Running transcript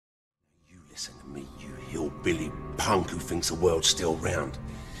Listen to me, you hillbilly punk who thinks the world's still round.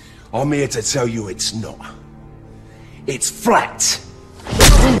 I'm here to tell you it's not. It's flat!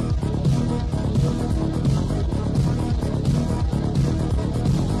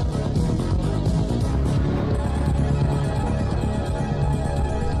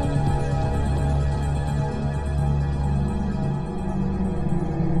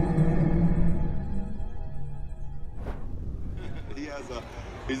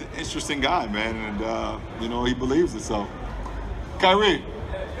 He's an interesting guy, man, and, he believes it, so. Kyrie,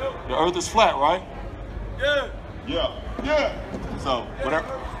 the earth is flat, right? Yeah. So,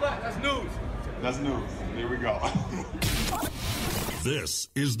 whatever. That's news. That's news. Here we go. This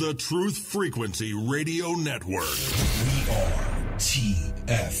is the Truth Frequency Radio Network. We are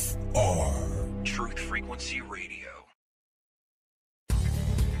TFR. Truth Frequency Radio.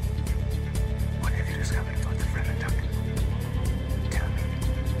 What have you discovered about the Fremen Duck? Tell me.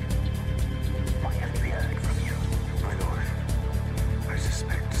 What have we heard from you? My lord, I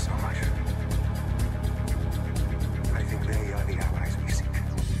suspect so much. I think they are the allies we seek.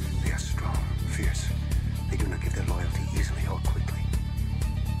 They are strong, fierce. They do not give their loyalty easily or quickly.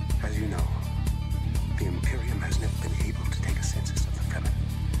 As you know, the Imperium has never been able to take a census of the Fremen.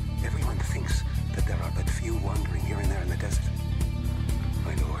 Everyone thinks that there are but few wandering here and there in the desert.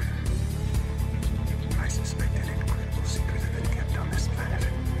 My lord, I suspect an incredible secret has been kept on this planet.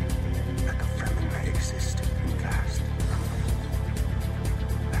 That the Fremen may exist in vast numbers.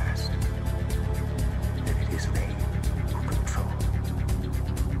 Vast. And it is they who control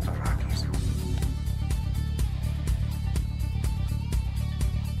Iraqis.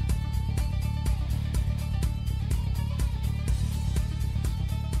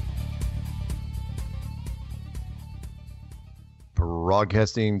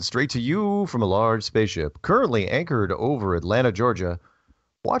 Broadcasting straight to you from a large spaceship, currently anchored over Atlanta, Georgia,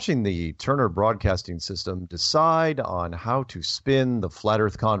 watching the Turner Broadcasting System decide on how to spin the Flat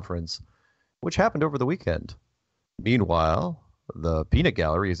Earth Conference, which happened over the weekend. Meanwhile, the Peanut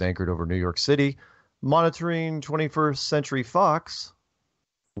Gallery is anchored over New York City, monitoring 21st Century Fox.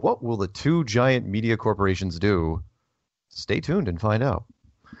 What will the two giant media corporations do? Stay tuned and find out.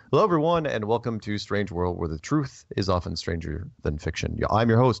 Hello, everyone, and welcome to Strange World, where the truth is often stranger than fiction. I'm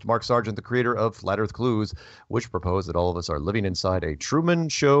your host, Mark Sargent, the creator of Flat Earth Clues, which propose that all of us are living inside a Truman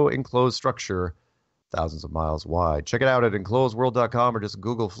Show enclosed structure thousands of miles wide. Check it out at enclosedworld.com or just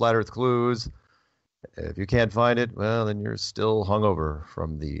Google Flat Earth Clues. If you can't find it, well, then you're still hungover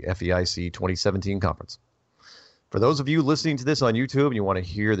from the FEIC 2017 conference. For those of you listening to this on YouTube and you want to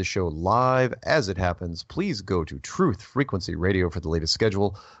hear the show live as it happens, please go to Truth Frequency Radio for the latest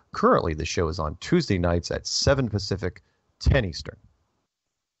schedule. Currently, the show is on Tuesday nights at 7 Pacific, 10 Eastern.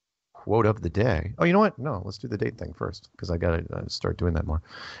 Quote of the day. Oh, you know what? No, let's do the date thing first, because I got to start doing that more.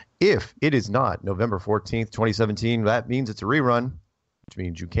 If it is not November 14th, 2017, that means it's a rerun, which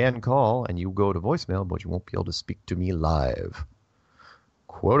means you can call and you go to voicemail, but you won't be able to speak to me live.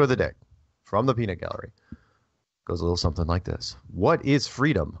 Quote of the day from the Peanut Gallery. Goes a little something like this. What is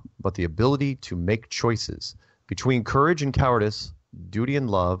freedom but the ability to make choices between courage and cowardice, duty and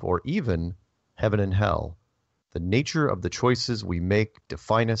love, or even heaven and hell? The nature of the choices we make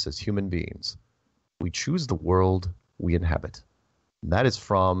define us as human beings. We choose the world we inhabit. And that is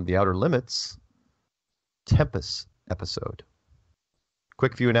from The Outer Limits, Tempest episode.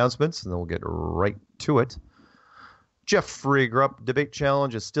 Quick few announcements, and then we'll get right to it. Jeffrey Grupp Debate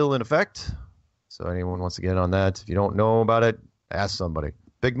Challenge is still in effect. So anyone wants to get on that, if you don't know about it, ask somebody.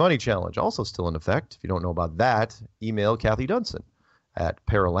 Big Money Challenge, also still in effect. If you don't know about that, email Kathy Dunson at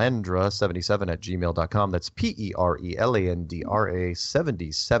perelandra77@gmail.com. That's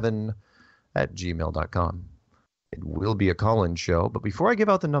PERELANDRA77 at gmail.com. It will be a call-in show, but before I give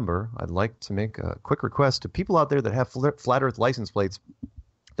out the number, I'd like to make a quick request to people out there that have Flat Earth license plates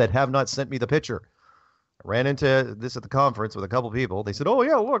that have not sent me the picture. I ran into this at the conference with a couple people. They said, oh,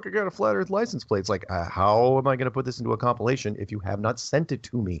 yeah, look, I got a Flat Earth license plate. It's like, how am I going to put this into a compilation if you have not sent it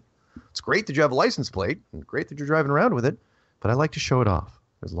to me? It's great that you have a license plate and great that you're driving around with it, but I like to show it off.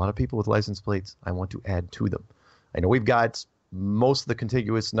 There's a lot of people with license plates. I want to add to them. I know we've got most of the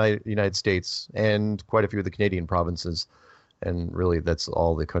contiguous United States and quite a few of the Canadian provinces, and really that's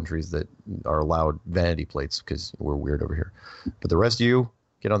all the countries that are allowed vanity plates because we're weird over here. But the rest of you,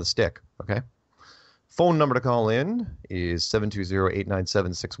 get on the stick, okay? Phone number to call in is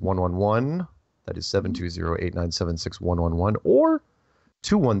 720-897-6111. That is 720-897-6111 or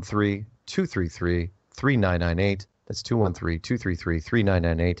 213-233-3998. That's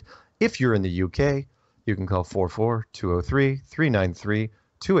 213-233-3998. If you're in the UK, you can call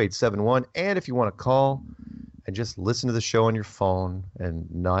 44-203-393-2871. And if you want to call and just listen to the show on your phone and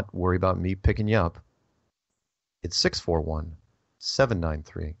not worry about me picking you up, it's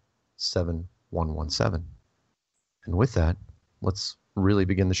 641-793-7117. And with that, let's really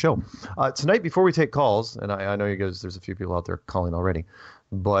begin the show. Tonight, before we take calls, and I know you guys, there's a few people out there calling already,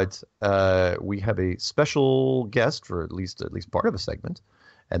 but we have a special guest for at least part of a segment,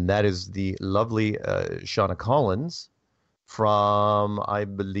 and that is the lovely Shauna Collins from, I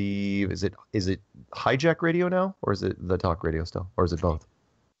believe, is it Hijack Radio now, or is it the Talk Radio still, or is it both?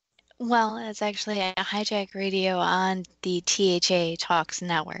 Well, it's actually a Hijack Radio on the THA Talks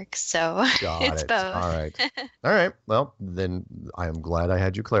network, so it's both. All right. All right. Well, then I am glad I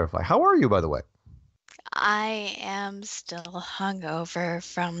had you clarify. How are you, by the way? I am still hungover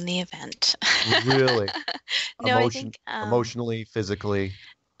from the event. Really? No, I think emotionally, physically,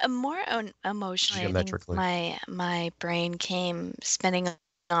 more emotionally. Geometrically. I think my brain came spinning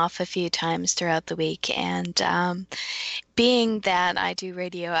off a few times throughout the week, and being that I do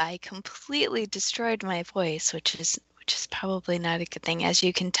radio, I completely destroyed my voice, which is probably not a good thing. As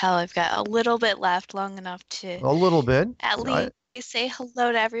you can tell, I've got a little bit left, long enough to at least say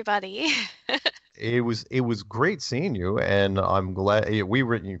hello to everybody. It was great seeing you, and I'm glad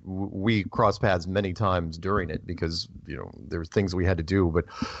we crossed paths many times during it because there were things we had to do, but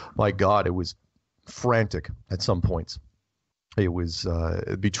my God, it was frantic at some points. It was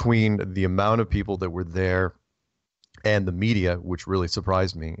between the amount of people that were there and the media, which really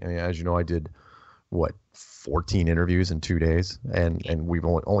surprised me. I mean, as you know, I did 14 interviews in 2 days, and we've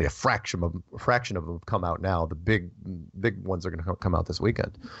only a fraction of them come out now. The big ones are going to come out this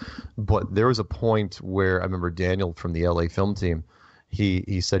weekend. But there was a point where I remember Daniel from the LA film team.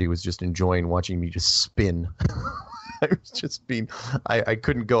 He said he was just enjoying watching me just spin. I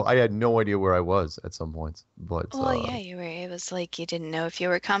couldn't go. I had no idea where I was at some points. But yeah, you were. It was like you didn't know if you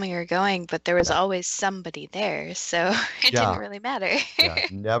were coming or going, but there was always somebody there, so it didn't really matter. Yeah,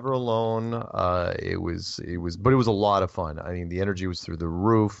 never alone. But it was a lot of fun. I mean, the energy was through the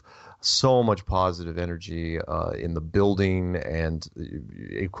roof. So much positive energy in the building, and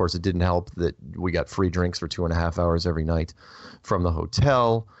of course, it didn't help that we got free drinks for 2.5 hours every night from the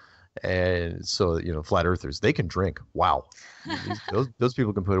hotel. And so, flat earthers, they can drink. Wow. those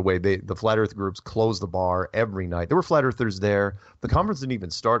people can put away. The flat earth groups close the bar every night. There were flat earthers there. The conference didn't even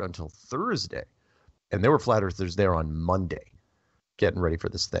start until Thursday. And there were flat earthers there on Monday getting ready for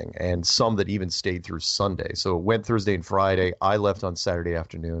this thing. And some that even stayed through Sunday. So it went Thursday and Friday. I left on Saturday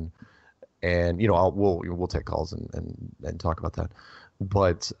afternoon. And, we'll take calls and talk about that.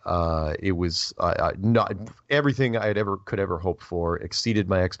 But it was not everything I could ever hope for exceeded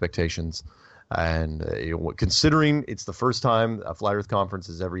my expectations, and considering it's the first time a flat Earth conference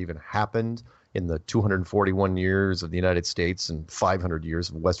has ever even happened in the 241 years of the United States and 500 years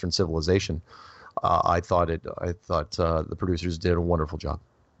of Western civilization, I thought the producers did a wonderful job.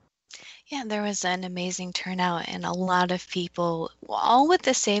 Yeah, there was an amazing turnout and a lot of people, all with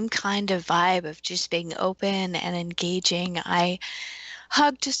the same kind of vibe of just being open and engaging. I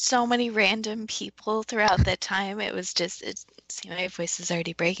hugged so many random people throughout that time. It was just, see, my voice is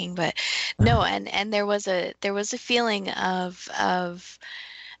already breaking, but no, and there was a feeling of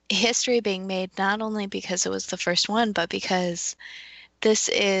history being made, not only because it was the first one, but because this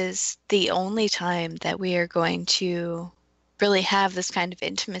is the only time that we are going to really have this kind of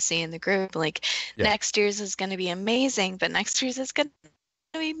intimacy in the group. Next year's is going to be amazing, but next year's is going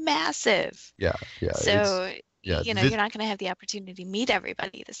to be massive. Yeah. So you're not going to have the opportunity to meet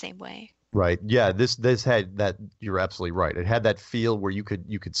everybody the same way. Right. Yeah. This had that. You're absolutely right. It had that feel where you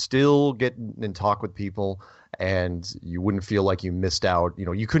could still get and talk with people, and you wouldn't feel like you missed out.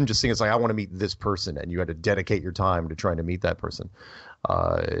 You couldn't just think it's like, I want to meet this person, and you had to dedicate your time to trying to meet that person.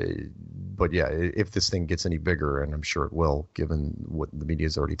 But yeah, if this thing gets any bigger, and I'm sure it will, given what the media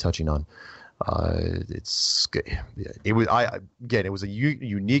is already touching on, it was a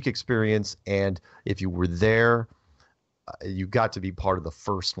unique experience, and if you were there, you got to be part of the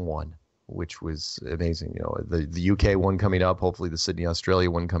first one, which was amazing. The UK one coming up, hopefully the Sydney, Australia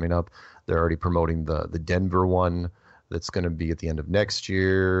one coming up. They're already promoting the Denver one that's going to be at the end of next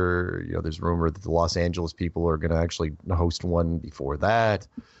year. There's rumor that the Los Angeles people are going to actually host one before that.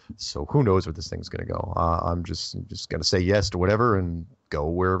 So who knows where this thing's going to go? I'm just going to say yes to whatever and go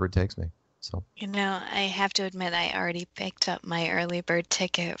wherever it takes me. So I have to admit, I already picked up my early bird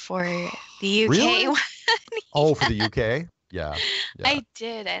ticket for the UK Really? one. Oh, for the UK? Yeah. I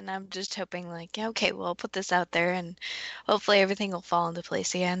did, and I'm just hoping okay, well, I'll put this out there, and hopefully everything will fall into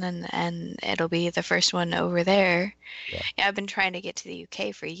place again, and it'll be the first one over there. Yeah, I've been trying to get to the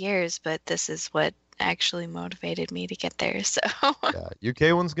UK for years, but this is what actually motivated me to get there. So Yeah,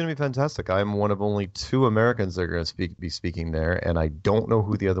 UK one's going to be fantastic. I'm one of only 2 Americans that are going to be speaking there, and I don't know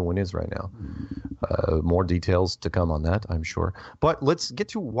who the other one is right now. More details to come on that, I'm sure. But let's get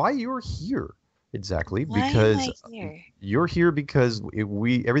to why you're here exactly. why Because am I here? you're here because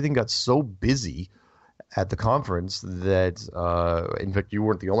everything got so busy at the conference that, in fact, you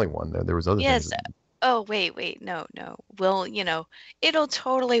weren't the only one. There was other Yes. things. Oh, wait, no. Well, it'll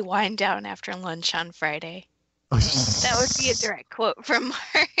totally wind down after lunch on Friday. That would be a direct quote from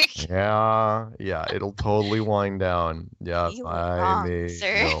Mark. Yeah, it'll totally wind down. Yeah, You were wrong,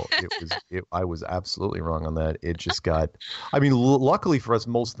 sir. no, I was absolutely wrong on that. It just got, I mean, luckily for us,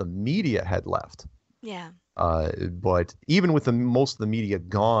 most of the media had left. Yeah. But even with most of the media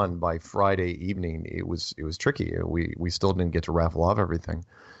gone by Friday evening, it was tricky. We still didn't get to raffle off everything.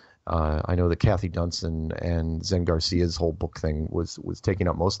 I know that Kathy Dunson and Zen Garcia's whole book thing was taking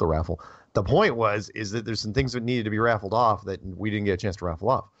up most of the raffle. The point is that there's some things that needed to be raffled off that we didn't get a chance to raffle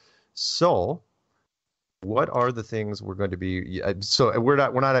off. So, what are the things we're going to be? So we're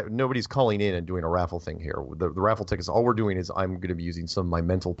not. Nobody's calling in and doing a raffle thing here. The raffle tickets. All we're doing is I'm going to be using some of my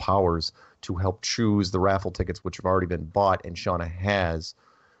mental powers to help choose the raffle tickets, which have already been bought and Shauna has,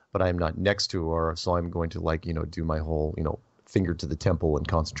 but I'm not next to her, so I'm going to do my whole finger to the temple and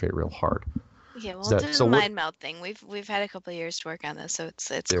concentrate real hard. Yeah, we'll do the mind meld thing. We've had a couple of years to work on this, so it's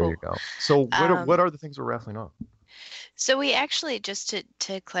there cool. There you go. So what are the things we're raffling off? So we actually, just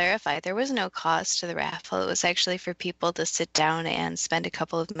to clarify, there was no cost to the raffle. It was actually for people to sit down and spend a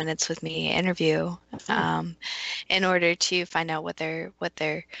couple of minutes with me, interview, in order to find out what their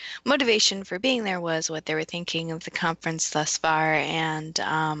motivation for being there was, what they were thinking of the conference thus far, and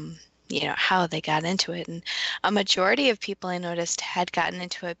how they got into it. And a majority of people I noticed had gotten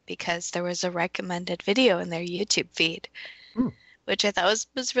into it because there was a recommended video in their YouTube feed, which I thought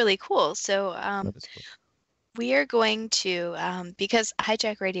was really cool. So That is cool. we are going to, because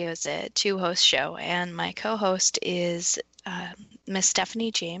Hijack Radio is a 2-host show, and my co-host is Miss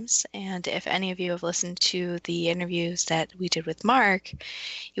Stephanie James. And if any of you have listened to the interviews that we did with Mark,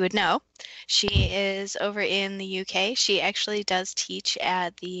 you would know. She is over in the UK. She actually does teach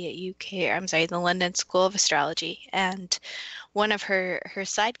at the London School of Astrology. And one of her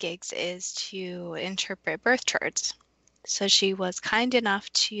side gigs is to interpret birth charts. So she was kind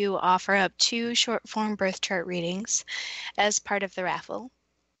enough to offer up 2 short-form birth chart readings as part of the raffle.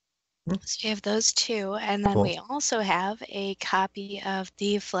 So we have those 2, and then we also have a copy of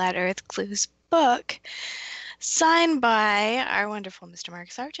the Flat Earth Clues book signed by our wonderful Mr.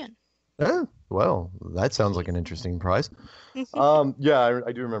 Mark Sargent. Oh, well, that sounds like an interesting prize. Yeah,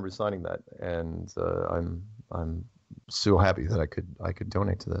 I do remember signing that, and I'm so happy that I could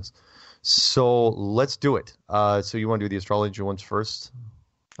donate to this. So let's do it. So you want to do the astrology ones first?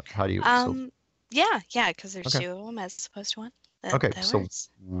 How do you? Yeah, because there's Okay. 2 of them as opposed to 1. That So works.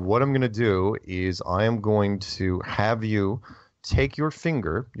 what I'm going to do is I am going to have you take your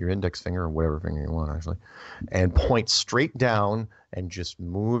finger, your index finger or whatever finger you want actually, and point straight down and just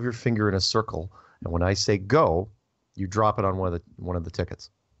move your finger in a circle. And when I say go, you drop it on one of the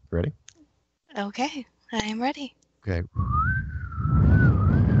tickets. Ready? Okay, I'm ready. Okay.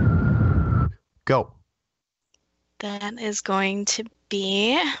 Go. That is going to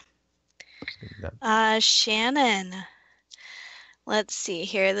be Shannon. Let's see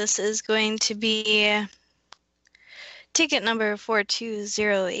here. This is going to be ticket number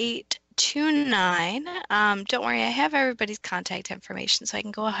 420829. Don't worry, I have everybody's contact information, so I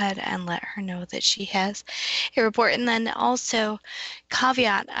can go ahead and let her know that she has a report. And then also,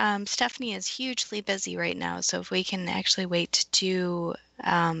 caveat, Stephanie is hugely busy right now, so if we can actually wait to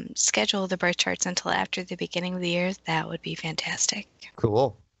schedule the birth charts until after the beginning of the year, that would be fantastic.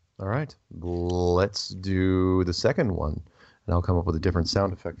 Cool. All right. Let's do the second one, and I'll come up with a different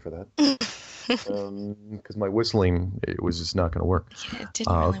sound effect for that. Because my whistling, it was just not going to work. Yeah, it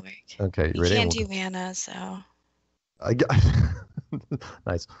didn't really work. Okay, you ready? can't do Vanna, so. I got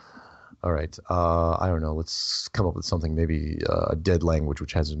nice. All right. I don't know. Let's come up with something, maybe a dead language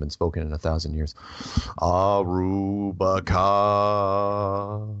which hasn't been spoken in 1,000 years. Arubaka.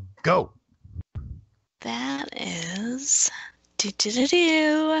 Go. That is. Do.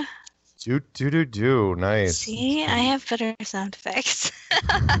 Do. Nice. See, I have better sound effects.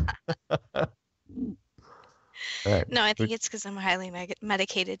 Right. No, I think it's because I'm highly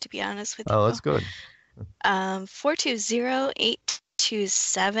medicated, to be honest with you. Oh, that's good.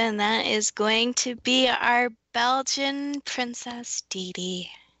 420827. That is going to be our Belgian Princess Dee Dee.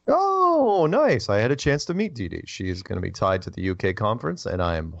 Oh, nice. I had a chance to meet Dee Dee. She is going to be tied to the UK conference, and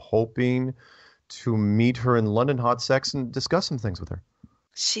I am hoping to meet her in London Hot Sex and discuss some things with her.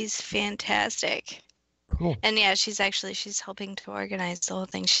 She's fantastic. Cool. And yeah, she's helping to organize the whole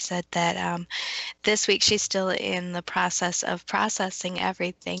thing. She said that this week she's still in the process of processing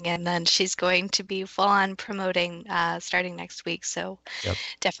everything, and then she's going to be full on promoting starting next week. So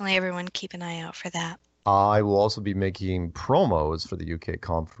definitely everyone keep an eye out for that. I will also be making promos for the UK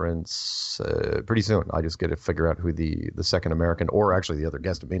conference pretty soon. I just got to figure out who the second American, or actually the other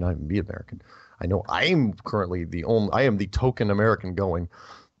guest, it may not even be American. I know I am currently I am the token American going,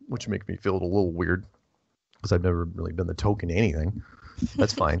 which makes me feel a little weird because I've never really been the token anything.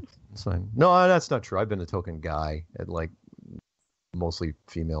 That's fine. That's fine. No, that's not true. I've been the token guy at like mostly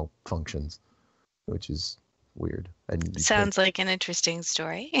female functions, which is weird. And sounds like an interesting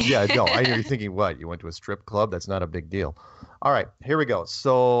story. Yeah, no, I know you're thinking, what? You went to a strip club? That's not a big deal. All right, here we go.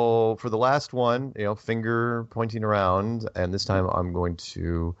 So for the last one, finger pointing around, and this time I'm going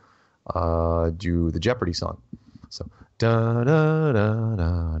to do the Jeopardy song. So da da da da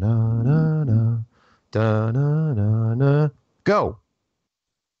da da da da da da. Go.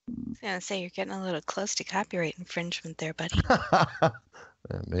 I was gonna say you're getting a little close to copyright infringement there, buddy.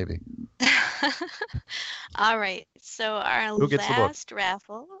 Maybe. All right. So our last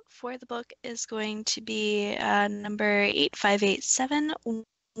raffle for the book is going to be number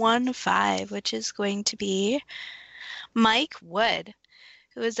 858715, which is going to be Mike Wood,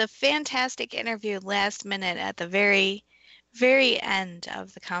 who was a fantastic interview last minute at the very, very end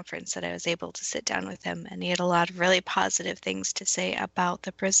of the conference that I was able to sit down with him, and he had a lot of really positive things to say about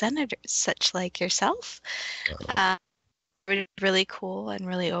the presenters, such like yourself. Really cool and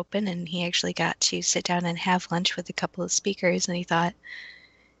really open, and he actually got to sit down and have lunch with a couple of speakers, and he thought,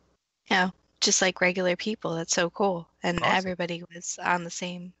 just like regular people, that's so cool. And awesome. Everybody was on the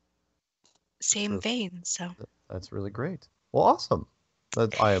same vein. So that's really great. Well, awesome.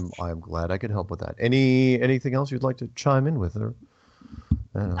 I am glad I could help with that. Anything else you'd like to chime in with? Or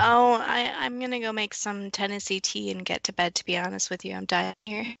I'm gonna go make some Tennessee tea and get to bed. To be honest with you, I'm dying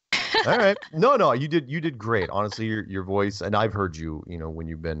here. All right. No, you did great. Honestly, your voice, and I've heard you,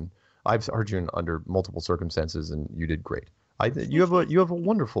 when I've heard you under multiple circumstances, and you did great. You have a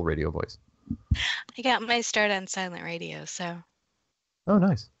wonderful radio voice. I got my start on silent radio, so. Oh,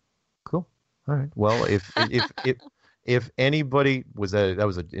 nice. Cool. All right. Well, if anybody was that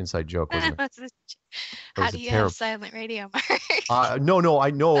was an inside joke, wasn't it? How do you have silent radio, Mark? No,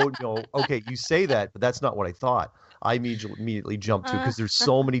 I know. No. Okay, you say that, but that's not what I thought. I immediately jumped to, because there's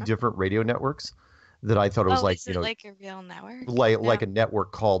so many different radio networks that I thought it was is it like a real network? Like a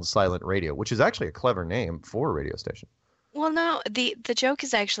network called Silent Radio, which is actually a clever name for a radio station. Well, no, the joke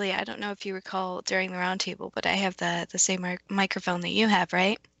is actually, I don't know if you recall during the roundtable, but I have the same microphone that you have,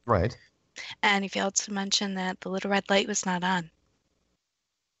 right? Right. And he failed to mention that the little red light was not on.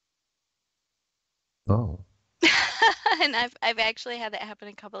 Oh. And I've actually had that happen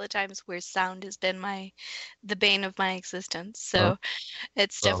a couple of times where sound has been the bane of my existence. So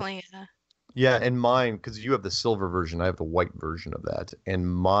it's definitely yeah, and mine, because you have the silver version, I have the white version of that.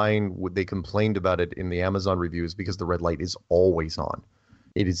 And mine, they complained about it in the Amazon reviews because the red light is always on.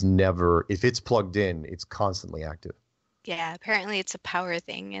 It is never, if it's plugged in, it's constantly active. Yeah, apparently it's a power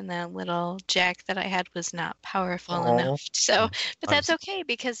thing, and the little jack that I had was not powerful enough. So, but that's okay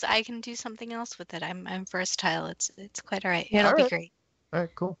because I can do something else with it. I'm versatile. It's quite all right. It'll be great. All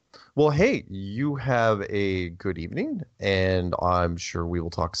right, cool. Well, hey, you have a good evening, and I'm sure we will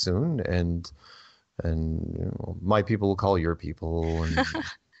talk soon. And my people will call your people, and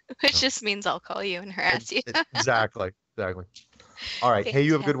which just means I'll call you and harass you. Exactly. All right. Fantastic. Hey,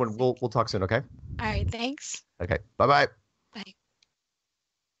 you have a good one. We'll talk soon. Okay. All right. Thanks. Okay. Bye. Bye.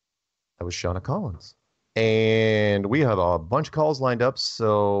 That was Shauna Collins. And we have a bunch of calls lined up.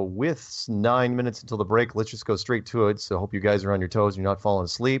 So with 9 minutes until the break, let's just go straight to it. So I hope you guys are on your toes. You're not falling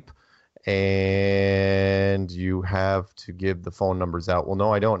asleep. And you have to give the phone numbers out. Well,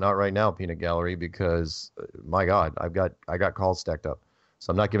 no, I don't. Not right now, Peanut Gallery, because my God, I got calls stacked up.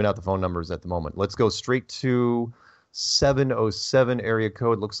 So I'm not giving out the phone numbers at the moment. Let's go straight to 707 area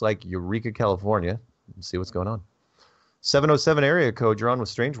code. Looks like Eureka, California. Let's see what's going on. 707 area code. You're on with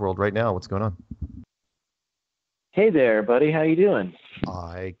Strange World right now. What's going on? Hey there, buddy. How you doing?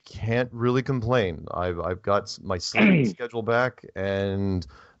 I can't really complain. I've got my sleep schedule back, and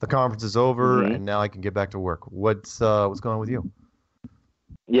the conference is over, and now I can get back to work. What's going on with you?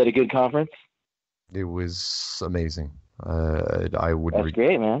 You had a good conference? It was amazing. I would. That's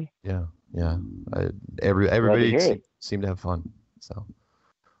great, man. Yeah. Everybody seemed to have fun. So,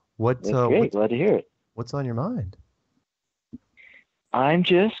 That's great. Glad to hear it. What's on your mind? I'm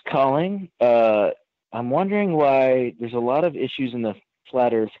just calling. I'm wondering why there's a lot of issues in the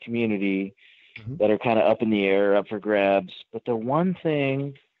flat Earth community that are kind of up in the air, up for grabs. But the one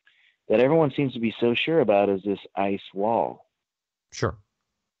thing that everyone seems to be so sure about is this ice wall. Sure.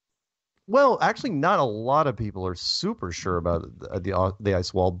 Well, actually, not a lot of people are super sure about the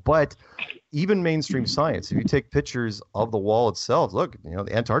ice wall, but even mainstream science, if you take pictures of the wall itself, look, the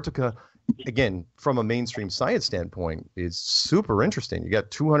Antarctica, again, from a mainstream science standpoint, is super interesting. You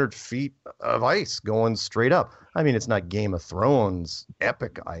got 200 feet of ice going straight up. I mean, it's not Game of Thrones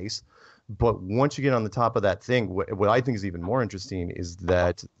epic ice, but once you get on the top of that thing, what I think is even more interesting is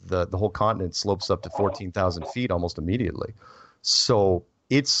that the whole continent slopes up to 14,000 feet almost immediately. So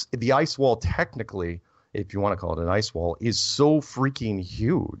it's the ice wall, technically, if you want to call it an ice wall, is so freaking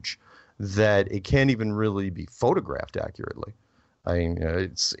huge that it can't even really be photographed accurately. I mean,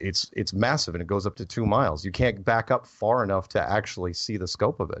 it's massive, and it goes up to 2 miles. You can't back up far enough to actually see the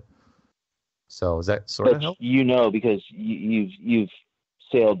scope of it. So is that sort of help? Because you've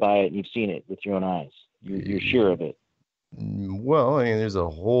sailed by it and you've seen it with your own eyes. You're sure of it. Well, I mean, there's a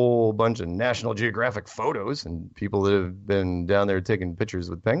whole bunch of National Geographic photos and people that have been down there taking pictures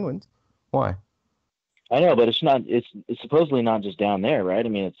with penguins. Why? I know, but it's not. It's supposedly not just down there, right? I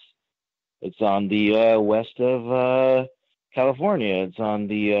mean, it's on the west of California. It's on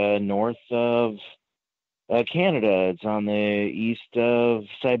the north of Canada. It's on the east of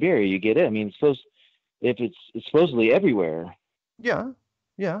Siberia. You get it? I mean, it's supposedly everywhere. Yeah.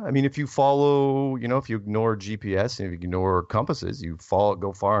 Yeah, I mean, if you follow, if you ignore GPS and if you ignore compasses, you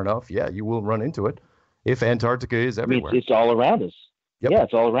go far enough, yeah, you will run into it. If Antarctica is everywhere. I mean, it's all around us. Yep. Yeah,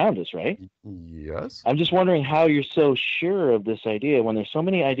 it's all around us, right? Yes. I'm just wondering how you're so sure of this idea when there's so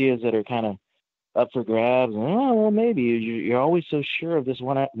many ideas that are kind of up for grabs. Oh, well, maybe you're always so sure of this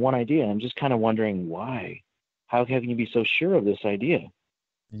one idea. I'm just kind of wondering why. How can you be so sure of this idea?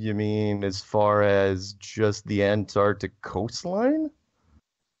 You mean as far as just the Antarctic coastline?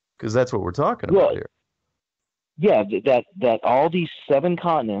 Because that's what we're talking about here. Yeah, that all these 7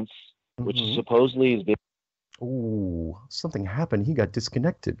 continents, which supposedly is big. Ooh, something happened. He got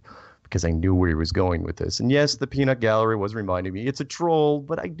disconnected because I knew where he was going with this. And yes, the peanut gallery was reminding me it's a troll,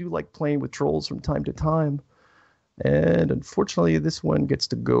 but I do like playing with trolls from time to time. And unfortunately, this one gets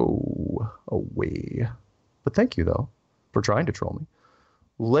to go away. But thank you, though, for trying to troll me.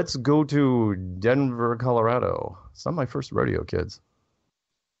 Let's go to Denver, Colorado. It's not my first rodeo, kids.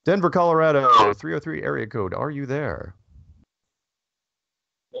 Denver, Colorado, 303 area code. Are you there?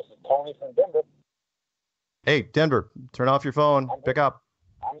 This is Tony from Denver. Hey, Denver, turn off your phone. Pick up.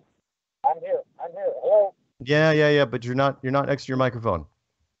 I'm here. Hello. Yeah. But you're not next to your microphone.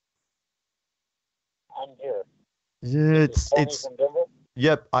 I'm here. It's from Denver.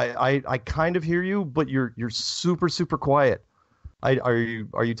 Yep. I kind of hear you, but you're super quiet. Are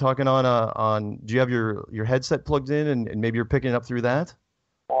you talking on? Do you have your headset plugged in and maybe you're picking it up through that?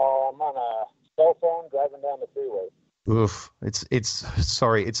 I'm on a cell phone driving down the freeway. Oof.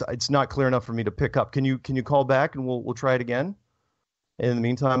 It's not clear enough for me to pick up. Can you call back and we'll try it again? In the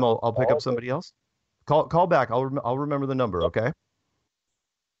meantime, I'll pick up somebody else. Call back. I'll remember the number. Okay.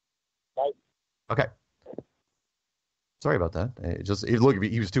 Right. Okay. Sorry about that. Look,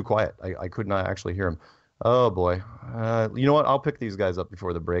 he was too quiet. I could not actually hear him. Oh boy. You know what? I'll pick these guys up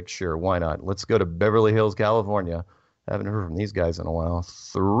before the break. Sure, why not? Let's go to Beverly Hills, California. Haven't heard from these guys in a while.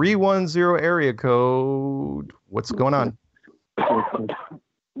 310 area code. What's going on?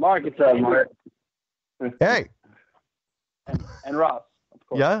 Mark, it's Mark. Hey. And Ross, of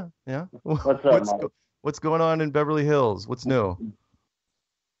course. Yeah. What's up, Mark? What's going on in Beverly Hills? What's new?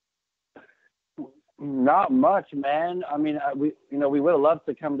 Not much, man. I mean, we would have loved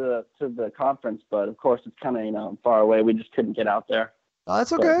to come to the conference, but of course it's kind of far away. We just couldn't get out there. Oh,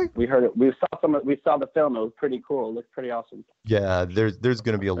 that's okay. But we heard it. We saw the film. It was pretty cool. It looked pretty awesome. Yeah, there's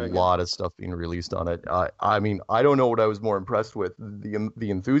going to be a lot of stuff being released on it. I mean, I don't know what I was more impressed with, the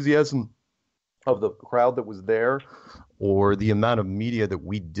enthusiasm of the crowd that was there, or the amount of media that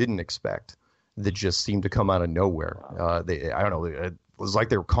we didn't expect that just seemed to come out of nowhere. I don't know. It was like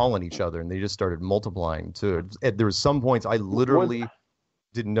they were calling each other, and they just started multiplying. There was some points I literally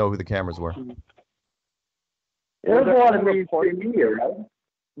didn't know who the cameras were. There's a lot of mainstream media, right?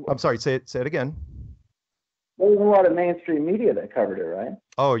 I'm sorry, say it again. There was a lot of mainstream media that covered it, right?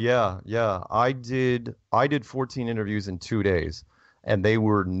 Oh yeah. I did 14 interviews in 2 days, and they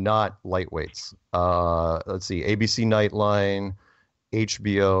were not lightweights. Let's see, ABC Nightline,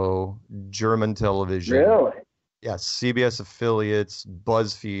 HBO, German television. Really? Yeah, CBS affiliates,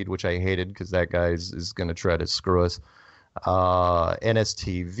 BuzzFeed, which I hated because that guy is going to try to screw us.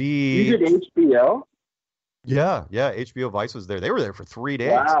 NSTV. You did HBO? Yeah, HBO Vice was there. They were there for 3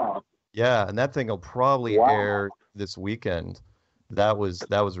 days. Wow. Yeah, and that thing will probably air this weekend. That was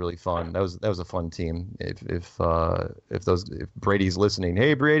really fun. That was a fun team. If Brady's listening,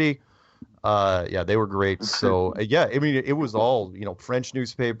 hey Brady, Yeah, they were great. So yeah, I mean, it was all, French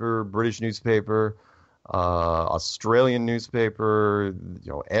newspaper, British newspaper, Australian newspaper.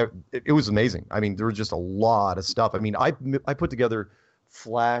 It was amazing. I mean, there was just a lot of stuff. I mean, I put together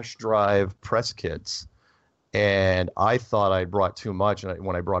flash drive press kits, and I thought I brought too much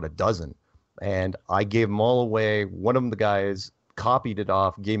when I brought a dozen, and I gave them all away. One of them, the guys copied it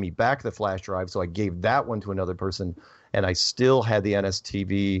off, gave me back the flash drive, so I gave that one to another person, and I still had the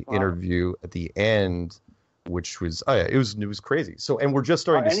NSTV interview at the end, which was it was crazy. So, and we're just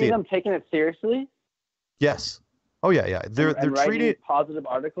starting to see any of them taking it seriously? Yes. Oh yeah. They're treating positive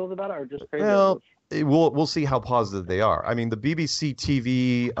articles about it, or just crazy? Well, we'll see how positive they are. I mean, the BBC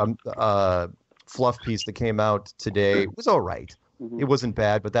TV fluff piece that came out today was all right. It wasn't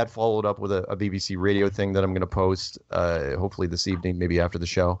bad, but that followed up with a BBC radio thing that I'm going to post hopefully this evening, maybe after the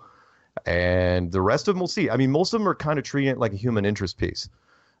show. And the rest of them we'll see. I mean, most of them are kind of treating it like a human interest piece,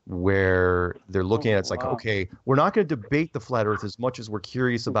 where they're looking at it's like, okay, we're not going to debate the flat Earth as much as we're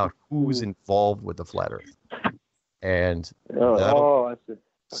curious about who's involved with the flat Earth. And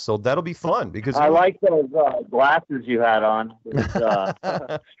so that'll be fun because I like those glasses you had on, those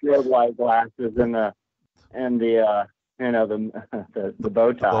strobe light glasses and the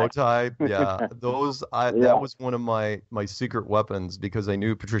bow tie. Bow tie, yeah. That was one of my secret weapons, because I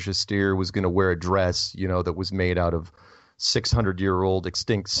knew Patricia Steere was going to wear a dress, that was made out of 600-year-old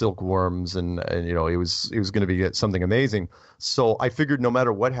extinct silkworms, and it was going to be something amazing. So I figured no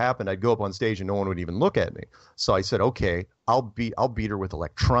matter what happened, I'd go up on stage and no one would even look at me. So I said, okay, I'll beat her with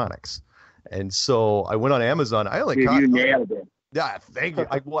electronics. And so I went on Amazon. You nailed it. Yeah, thank you.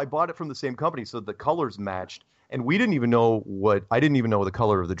 I bought it from the same company, so the colors matched. And I didn't even know the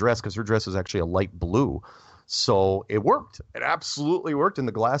color of the dress, because her dress was actually a light blue. So it worked. It absolutely worked. And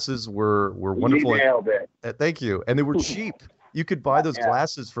the glasses were wonderful. You nailed it. Thank you. And they were cheap. You could buy those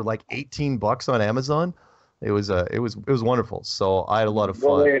glasses for like $18 on Amazon. It was wonderful. So I had a lot of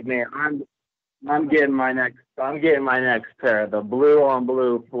fun. Believe me, I'm getting my next pair, the blue on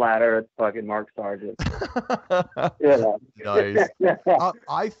blue flat Earth fucking Mark Sargent. Yeah. Nice.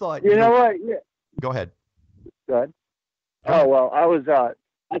 I thought you know what? Yeah. Go ahead. Good. Oh well, I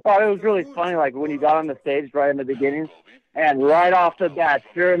thought it was really funny, like when you got on the stage right in the beginning, and right off the bat,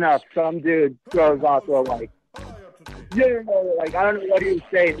 sure enough, some dude throws out there like, like I don't know what he was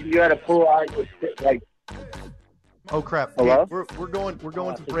saying. You had to pull out your like. Oh crap! Hello? Hey, we're going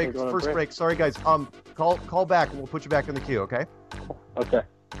to break. First break. Sorry guys. Call back and we'll put you back in the queue. Okay. Okay.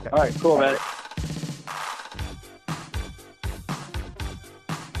 All right. Cool, man.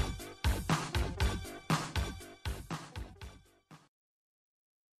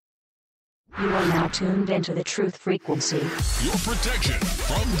 You are now tuned into the truth frequency. Your protection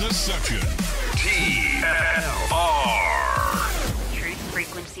from deception. TLR. Truth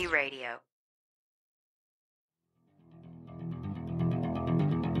Frequency Radio.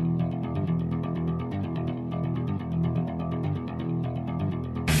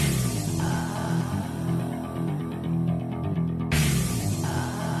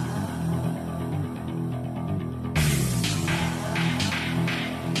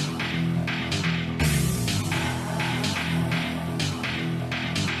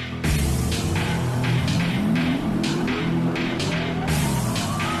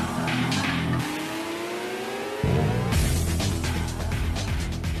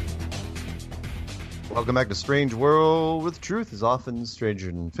 Welcome back to Strange World, with truth is often stranger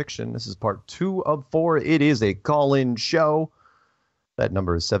than fiction. This is part 2 of 4. It is a call-in show. That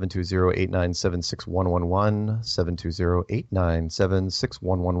number is 720-897-6111,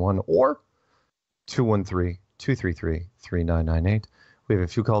 720-897-6111, or 213-233-3998. We have a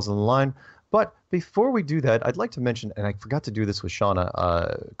few calls on the line. But before we do that, I'd like to mention, and I forgot to do this with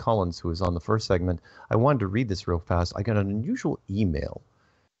Shauna Collins, who was on the first segment. I wanted to read this real fast. I got an unusual email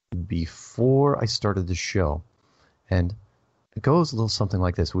before I started the show, and it goes a little something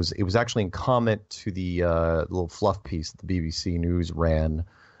like this. It was actually in comment to the little fluff piece that the BBC News ran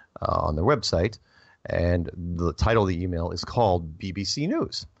on their website, and the title of the email is called BBC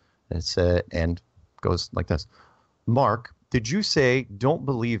News. It's and goes like this: Mark, did you say, don't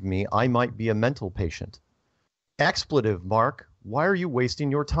believe me, I might be a mental patient? Expletive, Mark. Why are you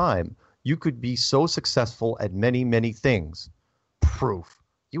wasting your time? You could be so successful at many, many things. Proof.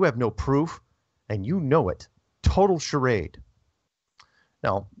 You have no proof, and you know it. Total charade.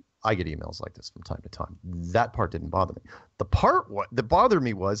 Now, I get emails like this from time to time. That part didn't bother me. The part that bothered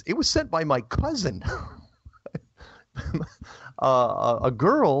me was it was sent by my cousin, a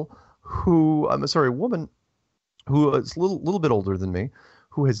woman who is a little bit older than me,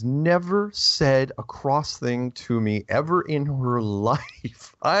 who has never said a cross thing to me ever in her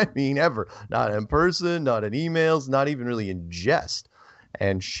life. I mean, ever. Not in person, not in emails, not even really in jest.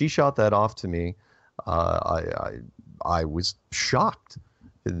 And she shot that off to me. I was shocked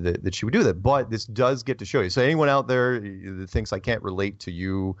that she would do that. But this does get to show you. So anyone out there that thinks I can't relate to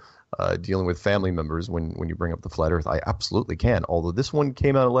you dealing with family members when you bring up the flat earth, I absolutely can. Although this one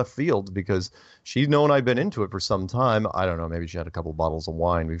came out of left field because she's known I've been into it for some time. I don't know, maybe she had a couple bottles of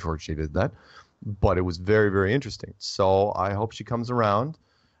wine before she did that. But it was very, very interesting. So I hope she comes around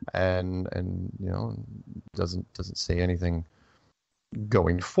and doesn't say anything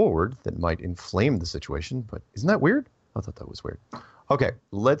going forward that might inflame the situation. But isn't that weird? I thought that was weird. Okay,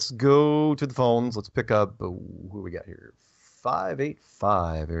 let's go to the phones. Let's pick up who we got here.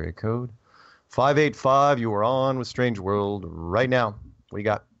 585 area code. 585, you are on with Strange World right now. What do you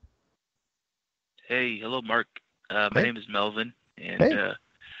got? Hey, hello, Mark. My name is Melvin, and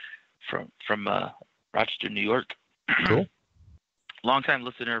from Rochester, New York. Cool. Long-time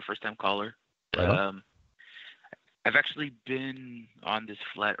listener, first-time caller. Right I've actually been on this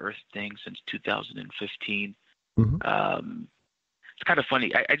flat Earth thing since 2015. Mm-hmm. It's kind of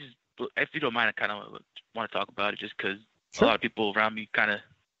funny. I just, if you don't mind, I kind of want to talk about it just because a lot of people around me kind of,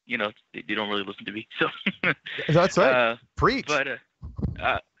 they don't really listen to me. So that's right. Preach. But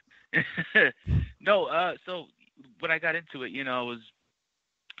no. So when I got into it, I was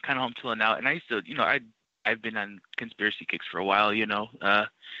kind of home till now, and I used to, I've been on conspiracy kicks for a while,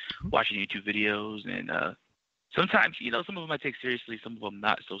 watching YouTube videos, and sometimes, some of them I take seriously, some of them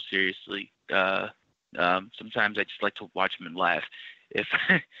not so seriously. Sometimes I just like to watch them and laugh. If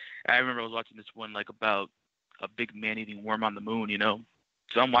I remember I was watching this one like about a big man-eating worm on the moon,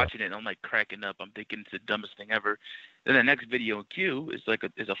 So I'm watching it and I'm like cracking up. I'm thinking it's the dumbest thing ever. Then the next video in queue is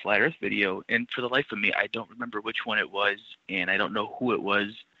is a flat Earth video, and for the life of me, I don't remember which one it was, and I don't know who it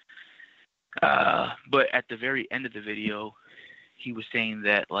was. But at the very end of the video, he was saying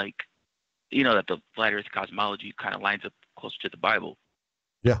that that the flat Earth cosmology kind of lines up closer to the Bible.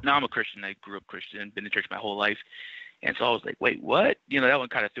 Yeah. Now I'm a Christian. I grew up Christian, been in church my whole life. And so I was like, wait, what? That one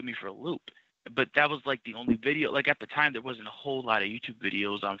kind of threw me for a loop. But that was the only video. At the time, there wasn't a whole lot of YouTube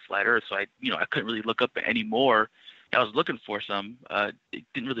videos on flat Earth. So I couldn't really look up any more. I was looking for some.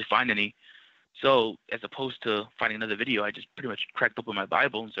 Didn't really find any. So as opposed to finding another video, I just pretty much cracked open my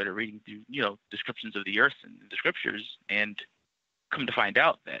Bible and started reading through, descriptions of the Earth and the scriptures. And come to find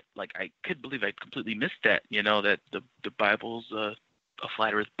out that, I could believe I completely missed that, that the Bible's a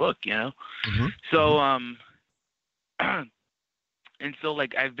flat Earth book, Mm-hmm. So, and so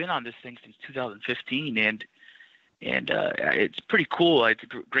I've been on this thing since 2015, and it's pretty cool. It's a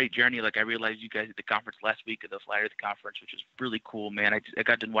great journey. I realized you guys at the conference last week, at the Flat Earth conference, which was really cool, man. I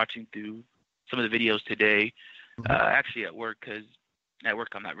got done watching through some of the videos today, actually at work, because at work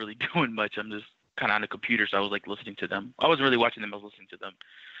I'm not really doing much. I'm just kind of on the computer, so I was listening to them. I wasn't really watching them, I was listening to them.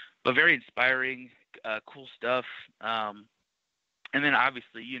 But very inspiring, cool stuff. And then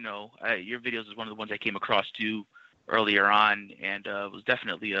obviously, your videos is one of the ones I came across too earlier on, and was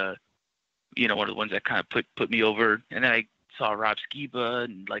definitely one of the ones that kind of put me over. And then I saw Rob Skiba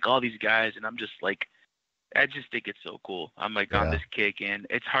and all these guys, and I'm just I just think it's so cool. I'm on this kick, and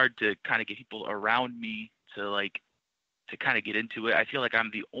it's hard to kind of get people around me to kind of get into it. I feel like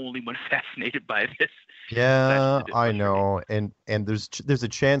I'm the only one fascinated by this. Yeah, I know. And there's a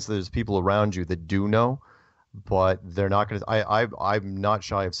chance there's people around you that do know, but they're not going to. I'm not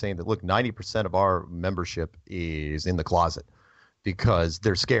shy of saying that. Look, 90% of our membership is in the closet because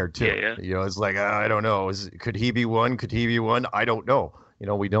they're scared too. Yeah. It's I don't know. Could he be one? Could he be one? I don't know.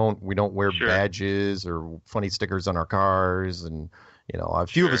 We don't wear badges or funny stickers on our cars, and a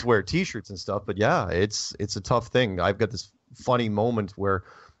few of us wear T-shirts and stuff. But yeah, it's a tough thing. I've got this funny moment where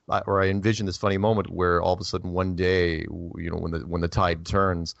I envision this funny moment where all of a sudden one day, when the tide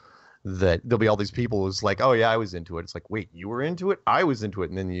turns, that there'll be all these people who's oh yeah, I was into it. It's wait, you were into it? I was into it.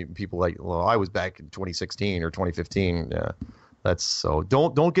 And then people well, I was back in 2016 or 2015. Yeah, that's so.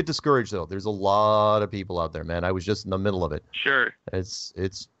 Don't get discouraged though. There's a lot of people out there, man. I was just in the middle of it. Sure. It's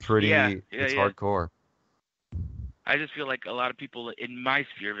pretty. It's hardcore. I just feel like a lot of people in my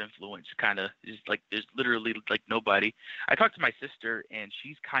sphere of influence kind of is there's literally nobody. I talked to my sister, and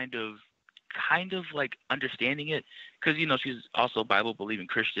she's kind of understanding it because she's also Bible believing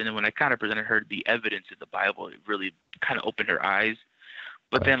Christian, and when I kind of presented her the evidence in the Bible, it really kind of opened her eyes.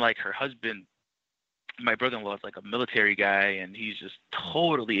 But then her husband, my brother-in-law, is a military guy, and he's just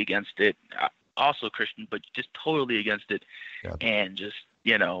totally against it. Also Christian, but just totally against it. And just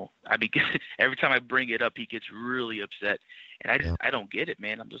every time I bring it up, he gets really upset, and I don't get it,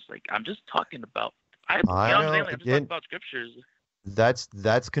 man. I'm just talking about I'm just talking about scriptures.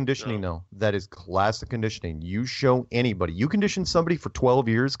 That's conditioning, though. That is classic conditioning. You show anybody, you condition somebody for 12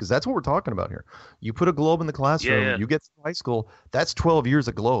 years, because that's what we're talking about here. You put a globe in the classroom, you get through high school, that's 12 years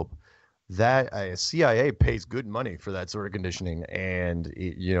of globe. That CIA pays good money for that sort of conditioning, and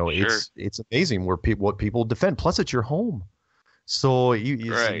it's amazing what people defend. Plus, it's your home, so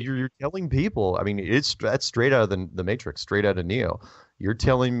you're telling people. I mean, that's straight out of the Matrix, straight out of Neo. You're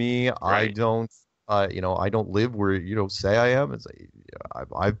telling me I don't live where say I am. It's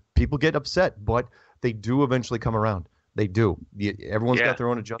people get upset, but they do eventually come around. They do. Everyone's got their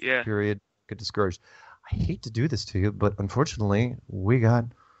own adjustment period. Get discouraged. I hate to do this to you, but unfortunately, we got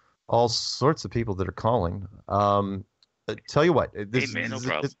all sorts of people that are calling. Tell you what, this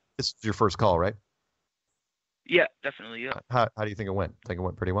is your first call, right? Yeah, definitely. Yeah. How do you think it went? Think it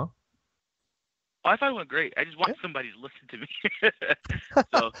went pretty well? Oh, I thought it went great. I just want somebody to listen to me.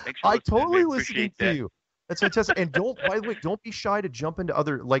 So thanks for I totally listening to you. That's fantastic. And by the way, don't be shy to jump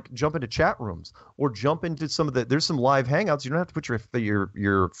into chat rooms or jump into there's some live hangouts. You don't have to put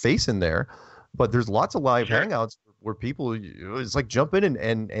your face in there, but there's lots of live hangouts where people, it's like jump in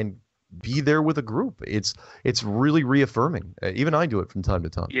and be there with a group. It's really reaffirming. Even I do it from time to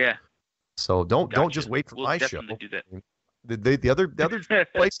time. Yeah. So don't just wait for my show. Do that. The other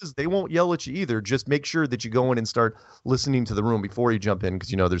places, they won't yell at you either. Just make sure that you go in and start listening to the room before you jump in, because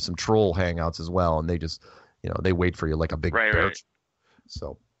there's some troll hangouts as well, and they just they wait for you like a big bear. Right.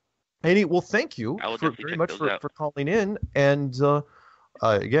 So, well, thank you very much for calling in, and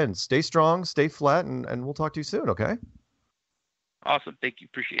again, stay strong, stay flat, and we'll talk to you soon. Okay. Awesome. Thank you.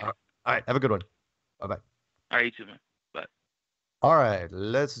 Appreciate it. All right. Have a good one. Bye-bye. All right. You too, man. Bye. All right.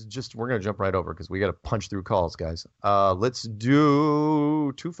 We're going to jump right over because we got to punch through calls, guys. Let's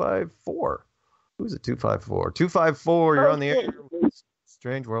do 254. Who's it? 254. 254. You're on the air.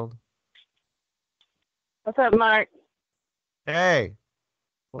 Strange World. What's up, Mark? Hey.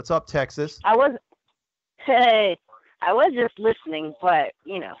 What's up, Texas? I was just listening, but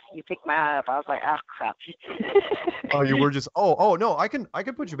you picked my eye up. I was like, oh crap. Oh, you were just no, I can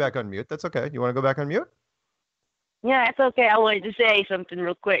put you back on mute. That's okay. You want to go back on mute? Yeah, it's okay. I wanted to say something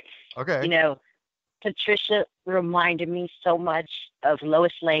real quick. Okay. Patricia reminded me so much of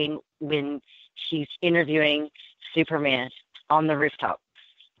Lois Lane when she's interviewing Superman on the rooftop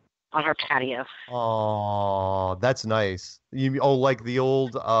on her patio. Oh, that's nice. Like the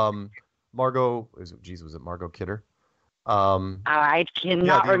old Margot, was it Margot Kidder? I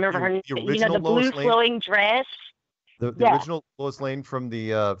cannot remember her name. The blue flowing dress. The original Lois Lane from the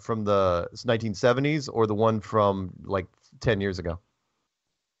 1970s, or the one from like 10 years ago?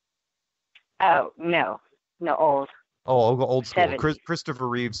 Oh no, old. Oh, old school. 70s. Christopher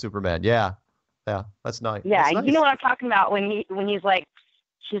Reeve Superman. Yeah, that's nice. Yeah, that's nice. You know what I'm talking about when he's like,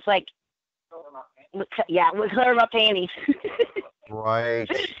 she's like, look her my panties.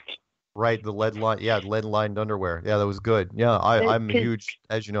 Right, the lead-lined underwear. Yeah, that was good. Yeah, I'm a huge,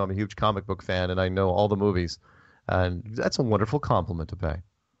 as you know, I'm a huge comic book fan, and I know all the movies, and that's a wonderful compliment to pay.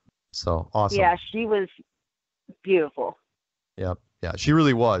 So awesome. Yeah, she was beautiful. Yeah, she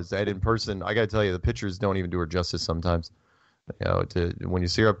really was. And in person, I got to tell you, the pictures don't even do her justice sometimes. When you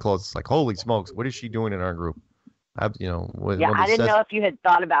see her up close, it's like, holy smokes, what is she doing in our group? I didn't know if you had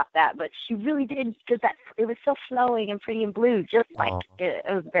thought about that, but she really did, because it was so flowing and pretty and blue, just like it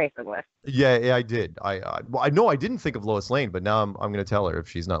was very similar. Yeah, I did. I know I didn't think of Lois Lane, but now I'm going to tell her if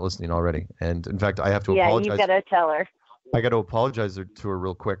she's not listening already. And in fact, I have to apologize. Yeah, you got to tell her. I got to apologize to her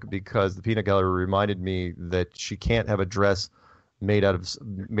real quick, because the peanut gallery reminded me that she can't have a dress made out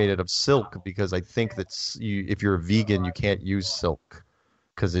of silk, because I think that if you're a vegan, you can't use silk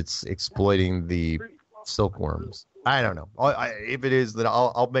because it's exploiting the silkworms. I don't know. If it is, then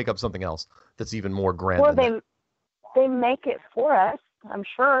I'll make up something else that's even more grand. Well, they make it for us, I'm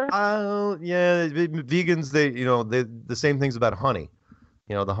sure. Yeah, vegans, they the same things about honey.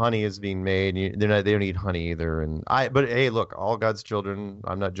 The honey is being made. They don't eat honey either. But hey, look, all God's children.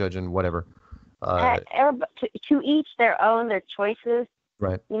 I'm not judging. Whatever. To each their own, their choices.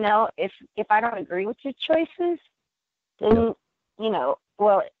 Right. If I don't agree with your choices, then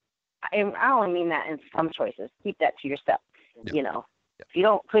well. I only mean that in some choices. Keep that to yourself. Yeah. If you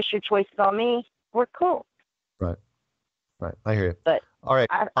don't push your choices on me, we're cool. Right. I hear you. But all right.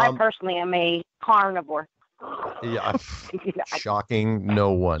 I personally am a carnivore. Yeah. Shocking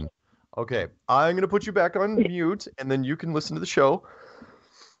no one. Okay. I'm going to put you back on mute, and then you can listen to the show.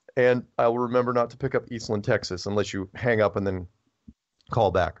 And I will remember not to pick up Eastland, Texas, unless you hang up and then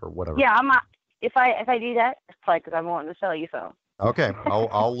call back or whatever. Yeah, I'm not. If I do that, it's probably because I'm wanting to sell you some. Okay,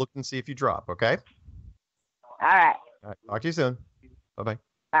 I'll look and see if you drop. Okay. All right. Talk to you soon. Bye-bye.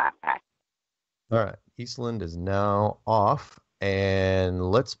 Bye. All right. Eastland is now off,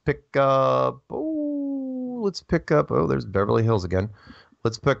 And let's pick up. Oh, there's Beverly Hills again.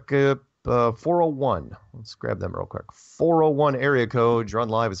 Let's pick up 401. Let's grab them real quick. 401 area code. You're on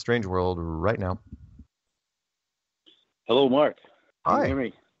live at Strange World right now. Hello, Mark. Can Hi. you hear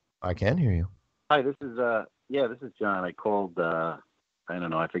me? I can hear you. Hi, this is John. I called I don't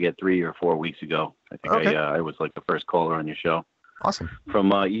know, I forget 3 or 4 weeks ago. I think Okay. I was like the first caller on your show. Awesome.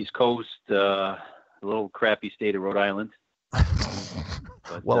 From East Coast, a little crappy state of Rhode Island.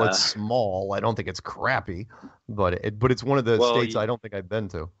 But, Well, it's small. I don't think it's crappy, but it's one of the states I don't think I've been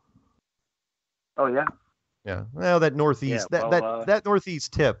to. Oh yeah. Yeah. Well, that northeast, that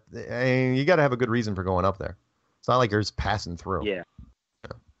northeast tip. I mean, you got to have a good reason for going up there. It's not like you're just passing through. Yeah.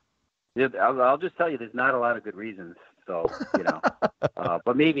 I'll just tell you, there's not a lot of good reasons. So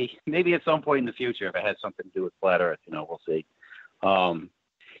but maybe at some point in the future, if it has something to do with flat Earth, we'll see. But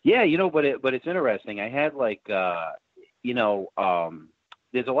it's interesting. I had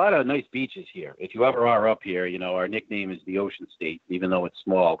there's a lot of nice beaches here. If you ever are up here, our nickname is the Ocean State, even though it's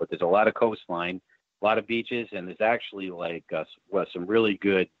small. But there's a lot of coastline, a lot of beaches, and there's actually some really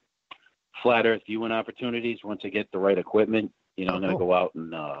good flat Earth viewing opportunities once I get the right equipment. I'm going to go out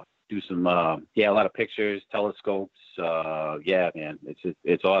and do some a lot of pictures, telescopes. Man,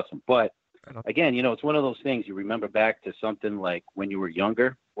 it's awesome. But again, it's one of those things you remember back to something like when you were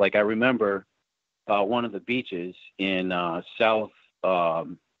younger. Like I remember one of the beaches in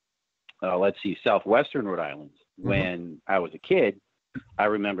southwestern Rhode Island. When I was a kid, I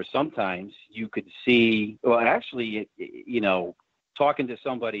remember sometimes you could see, talking to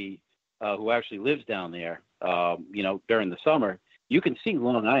somebody who actually lives down there, during the summer, you can see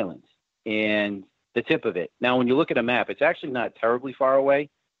Long Island and the tip of it. Now, when you look at a map, it's actually not terribly far away,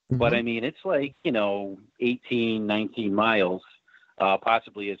 but I mean, it's like, 18, 19 miles,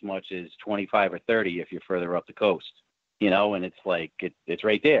 possibly as much as 25 or 30 if you're further up the coast, and it's like, it's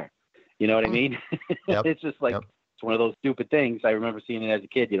right there. You know what I mean? Yep. It's just like, it's one of those stupid things. I remember seeing it as a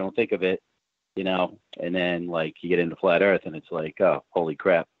kid. You don't think of it, and then like you get into flat Earth and it's like, oh, holy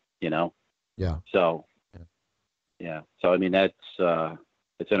crap, Yeah. So, yeah. So, I mean, that's,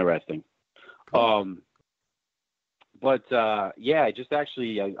 it's interesting. I just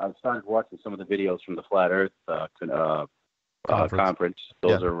actually, I started watching some of the videos from the Flat Earth conference.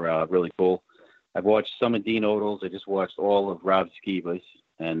 Those are really cool. I've watched some of Dean Odell's. I just watched all of Rob Skiba's,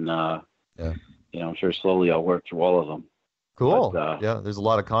 and I'm sure slowly I'll work through all of them. Cool. But, there's a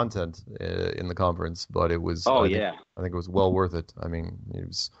lot of content in the conference, but it was. Oh, I think it was well worth it. I mean, it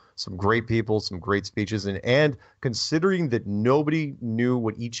was some great people, some great speeches, and considering that nobody knew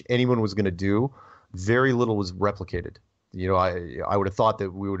what anyone was going to do, very little was replicated. I would have thought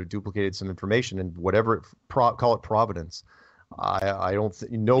that we would have duplicated some information and whatever, call it providence. I don't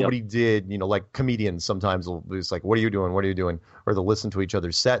think nobody did, like comedians sometimes will just like, what are you doing? What are you doing? Or they'll listen to each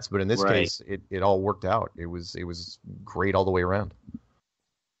other's sets. But in this case, it all worked out. It was great all the way around.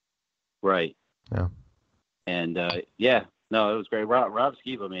 Right. Yeah. And no, it was great. Rob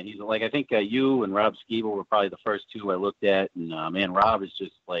Skiba, man, he's like, I think you and Rob Skiba were probably the first two I looked at. And man, Rob is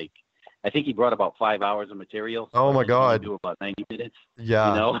just like, I think he brought about 5 hours of material. So oh my God. Do about 90 minutes.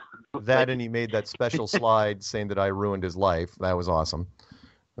 Yeah. That, and he made that special slide saying that I ruined his life. That was awesome.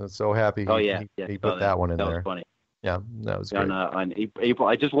 I was so happy he put that one in there. That was funny. Yeah, that was great. On April,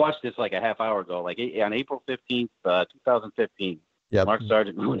 I just watched this like a half hour ago, like on April 15th, 2015. Yeah, Mark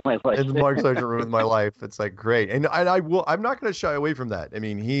Sargent ruined my life. And Mark Sargent ruined my life. It's like great, and I'm not going to shy away from that. I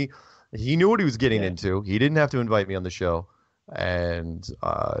mean, he knew what he was getting into. He didn't have to invite me on the show, and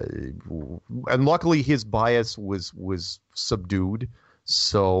luckily his bias was subdued,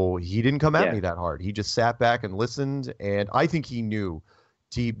 so he didn't come at me that hard. He just sat back and listened, and I think he knew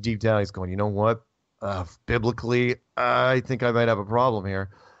deep down. He's going, you know what? Biblically, I think I might have a problem here.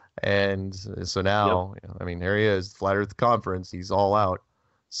 And so now, I mean, here he is, Flat Earth Conference. He's all out.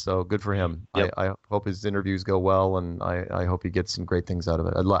 So good for him. Yep. I hope his interviews go well, and I hope he gets some great things out of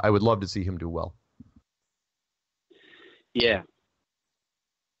it. I would love to see him do well. Yeah.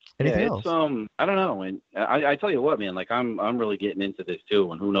 Anything else? I don't know. And I tell you what, man, like I'm really getting into this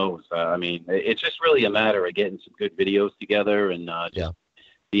too. And who knows? I mean, it's just really a matter of getting some good videos together and just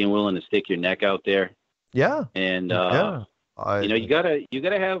being willing to stick your neck out there. Yeah. And you gotta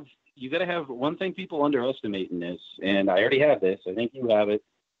have one thing people underestimate in this, and I already have this. I think you have it.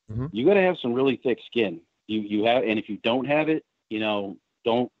 Mm-hmm. You gotta have some really thick skin. You have, and if you don't have it, don't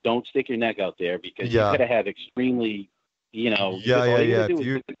stick your neck out there because you gotta have extremely,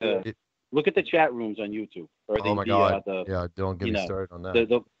 If look at the chat rooms on YouTube. Or Oh my God! Yeah, don't get me started on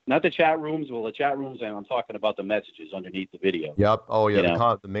that. Not the chat rooms. Well, the chat rooms, and I'm talking about the messages underneath the video. Yep. Oh yeah,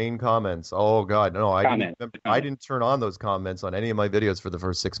 the main comments. Oh God, no, I I didn't turn on those comments on any of my videos for the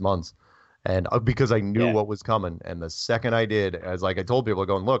first 6 months, and because I knew what was coming. And the second I did, as like I told people,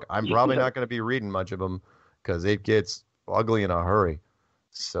 going, look, I'm probably not going to be reading much of them because it gets ugly in a hurry.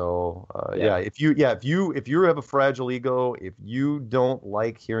 So if you have a fragile ego, if you don't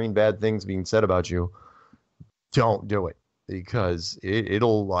like hearing bad things being said about you, don't do it, because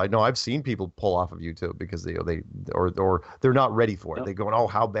it'll. I know I've seen people pull off of YouTube because or they're not ready for it. They go, oh,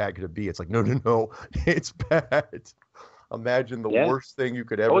 how bad could it be? It's like, no, it's bad. Imagine the worst thing you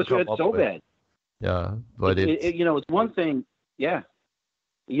could ever come up with. Bad. Yeah, but it's one thing. Yeah,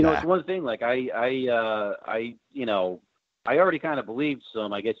 it's one thing. Like I already kind of believed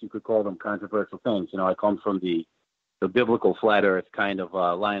some, I guess you could call them controversial things. I come from the biblical flat earth kind of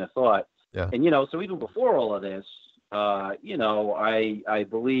line of thought. Yeah. And, so even before all of this, I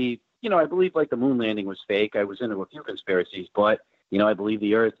believe like the moon landing was fake. I was into a few conspiracies, but, I believe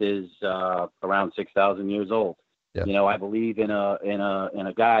the earth is around 6,000 years old. Yeah. I believe in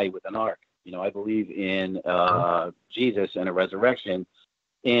a guy with an ark. I believe in Jesus and a resurrection.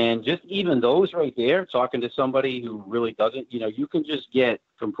 And just even those right there, talking to somebody who really doesn't, you can just get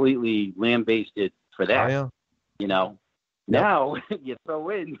completely lambasted for that. Oh, yeah. Now you throw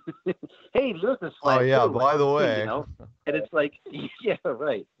in, hey, look, this flat. Oh, yeah, too. by the way. And it's like, yeah,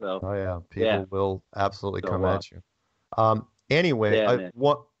 right. So, oh, yeah, people will absolutely come at you. Anyway,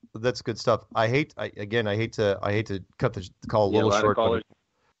 that's good stuff. I hate to cut the call a little short.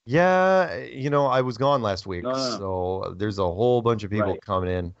 Yeah, I was gone last week, so there's a whole bunch of people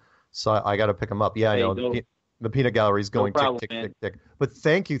coming in, so I got to pick them up. Yeah, I know the peanut gallery is going tick. But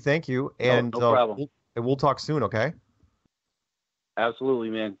thank you, and no problem. We'll talk soon, okay? Absolutely,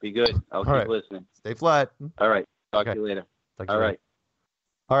 man. Be good. I'll keep listening. Stay flat. All right. Talk to you later. All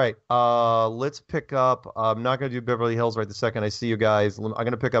right. Let's pick up. I'm not going to do Beverly Hills right the second I see you guys. I'm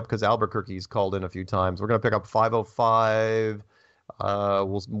going to pick up because Albuquerque's called in a few times. We're going to pick up 505.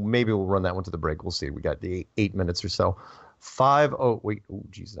 We'll run that one to the break. We'll see. We got the 8 minutes or so. I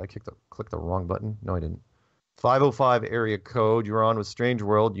clicked the wrong button. No, I didn't. 505 area code. You're on with Strange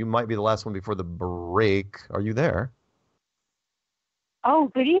World. You might be the last one before the break. Are you there? Oh,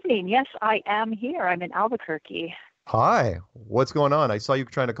 good evening. Yes, I am here. I'm in Albuquerque. Hi. What's going on? I saw you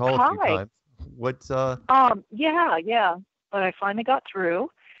trying to call a few times. What? Yeah. But I finally got through.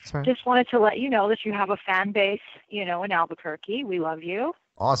 Right. Just wanted to let you know that you have a fan base, in Albuquerque. We love you.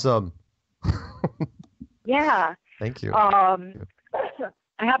 Awesome. Yeah. Thank you. I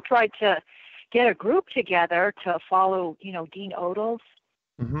have tried to get a group together to follow, Dean Odell's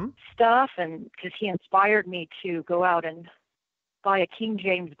stuff, and because he inspired me to go out and buy a King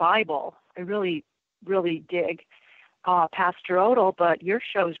James Bible. I really, really dig Pastor Odell, but your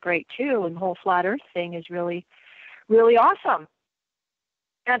show's great too, and the whole flat earth thing is really, really awesome.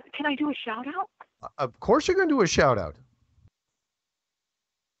 And can I do a shout out? Of course you're going to do a shout out.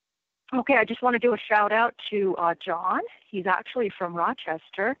 Okay, I just want to do a shout out to John. He's actually from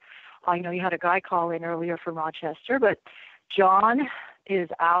Rochester. I know you had a guy call in earlier from Rochester, but John is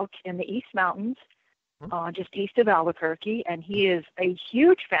out in the East Mountains, just east of Albuquerque, and he is a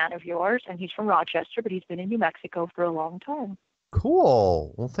huge fan of yours, and he's from Rochester, but he's been in New Mexico for a long time.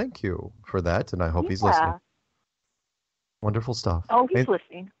 Cool. Well, thank you for that, and I hope he's listening. Wonderful stuff. Oh, he's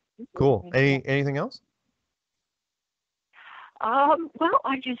listening. Cool. Anything else? Well,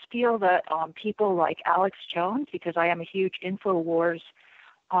 I just feel that people like Alex Jones, because I am a huge InfoWars,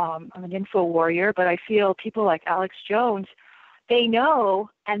 I'm an info warrior, but I feel people like Alex Jones, they know,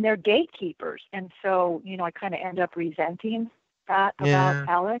 and they're gatekeepers. And so, I kind of end up resenting that about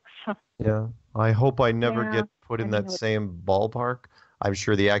Alex. Yeah. I hope I never get put in that same ballpark. I'm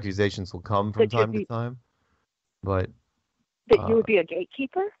sure the accusations will come from time to time, but... That you would be a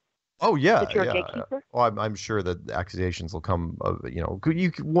gatekeeper? Oh, yeah. That you're a gatekeeper? Well, I'm sure that accusations will come,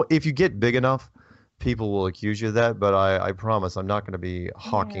 if you get big enough, people will accuse you of that, but I promise I'm not going to be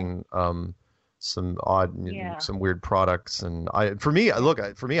hawking some some weird products. And for me,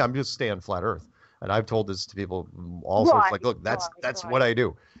 I'm just staying flat earth. And I've told this to people also. It's like, look, that's what I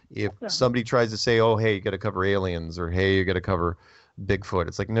do. If somebody tries to say, oh, hey, you got to cover aliens, or hey, you got to cover Bigfoot,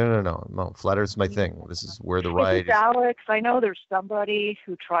 it's like, no. Flat Earth's my thing. This is where the ride is. Alex, I know there's somebody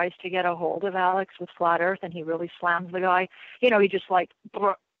who tries to get a hold of Alex with Flat Earth, and he really slams the guy. He just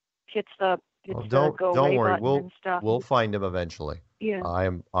hits the don't worry. Button We'll find him eventually. Yeah.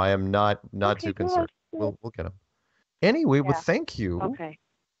 I am not too concerned. We'll get him. Anyway, well, thank you. Okay.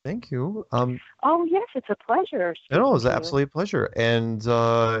 Thank you. Oh yes, it's a pleasure. No, it was absolutely a pleasure. And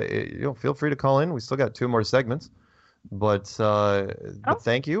feel free to call in. We still got 2 more segments, but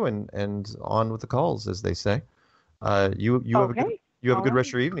thank you, and on with the calls, as they say. You have a good rest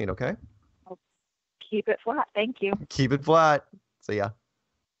of your evening. Okay. Keep it flat. Thank you. Keep it flat. See ya.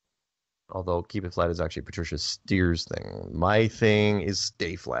 Although keep it flat is actually Patricia Steer's thing. My thing is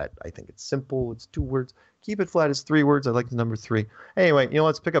stay flat. I think it's simple. It's 2 words. Keep it flat is 3 words. I like the number 3. Anyway,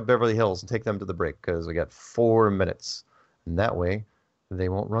 let's pick up Beverly Hills and take them to the break because we got 4 minutes. And that way, they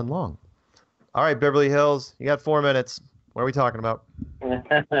won't run long. All right, Beverly Hills, you got 4 minutes. What are we talking about? All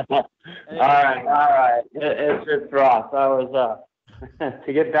right. It's Ross. I was,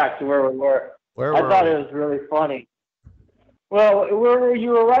 to get back to where we were. I thought it was really funny. Well, you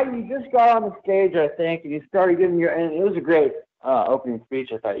were right. You just got on the stage, I think, and you started giving and it was a great opening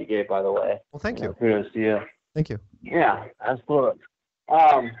speech I thought you gave, by the way. Well, thank you. Kudos to you. Thank you. Yeah, absolutely.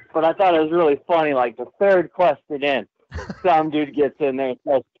 But I thought it was really funny, like the third question in, some dude gets in there and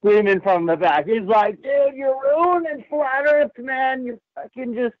starts screaming from the back. He's like, dude, you're ruining flat Earth, man. You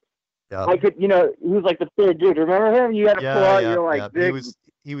fucking just, he was like the third dude. Remember him? You had to pull out your, like, big...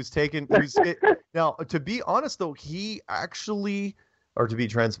 Now, to be honest, though, to be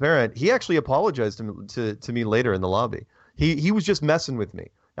transparent, he actually apologized to me later in the lobby. He was just messing with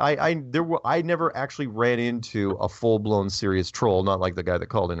me. I never actually ran into a full-blown serious troll, not like the guy that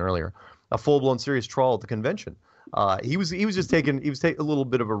called in earlier, a full-blown serious troll at the convention. He was just taking a little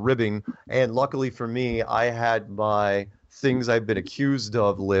bit of a ribbing, and luckily for me, I had my things I've been accused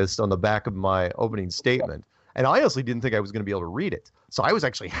of list on the back of my opening statement. And I honestly didn't think I was going to be able to read it. So I was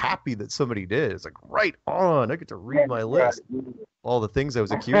actually happy that somebody did. It's like, right on. I get to read my list. All the things I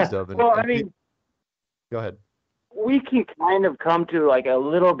was accused of. Well, I mean, go ahead. We can kind of come to like a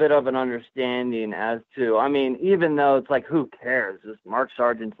little bit of an understanding as to, I mean, even though it's like, who cares? This Mark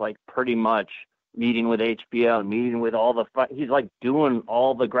Sargent's like pretty much meeting with HBO, meeting with all the, he's like doing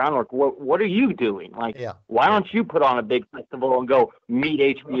all the groundwork. What are you doing? Like, why don't you put on a big festival and go meet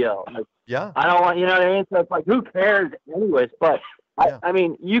HBO? Like, I don't want, you know what I mean? So it's like, who cares anyways? But I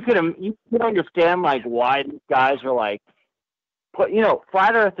mean, you can understand like why these guys are like,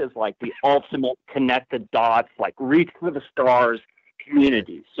 Flat Earth is like the ultimate connect the dots, like reach for the stars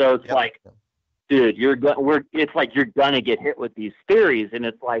community. So it's like, dude, it's like you're gonna get hit with these theories, and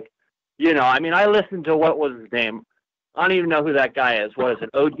it's like, I mean, I listened to what was his name. I don't even know who that guy is. What is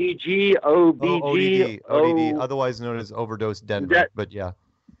it? ODG, OBG, ODD, otherwise known as Overdose Denver. But yeah.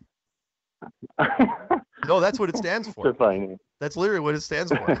 No, that's what it stands for. That's literally what it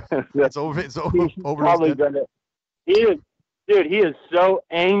stands for. It's Overdose Denver. He is so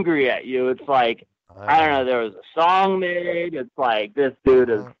angry at you. It's like, I don't know, there was a song made. It's like, this dude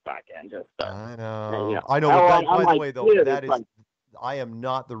is fucking just... I know. By the way, though, that is... Like, I am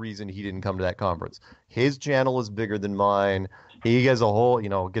not the reason he didn't come to that conference. His channel is bigger than mine. He has a whole,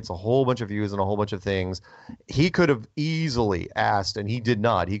 gets a whole bunch of views and a whole bunch of things. He could have easily asked, and he did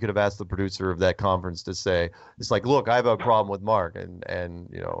not. He could have asked the producer of that conference to say, it's like, look, I have a problem with Mark,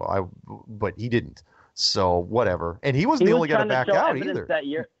 but he didn't. So whatever. And he wasn't the only guy to back out either.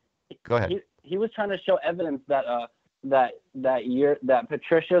 Go ahead. He was trying to show evidence that that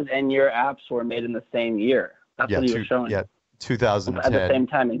Patricia's and your apps were made in the same year. That's what he was showing. Yeah, 2010. At the same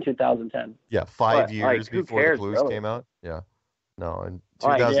time in 2010. Yeah, 5 years before the Clues came out. Yeah. No, in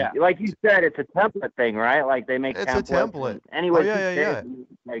 2000. Like you said, it's a template thing, right? Like they make templates. It's a template. Anyway,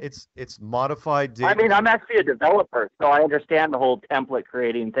 Like, it's modified data. I mean, I'm actually a developer, so I understand the whole template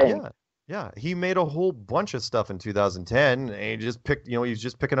creating thing. Yeah, he made a whole bunch of stuff in 2010, and he just picked, he was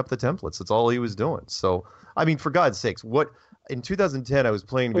just picking up the templates. That's all he was doing. So, I mean, for God's sakes, in 2010, I was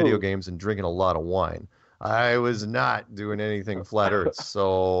playing video games and drinking a lot of wine. I was not doing anything flat Earth.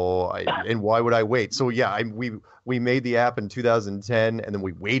 So, and why would I wait? So, yeah, we made the app in 2010, and then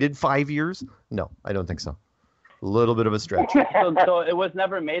we waited 5 years? No, I don't think so. A little bit of a stretch. So it was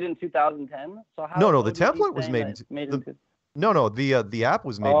never made in 2010? So how? No, the template was made in No, the app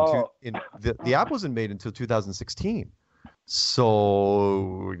was made the app wasn't made until 2016.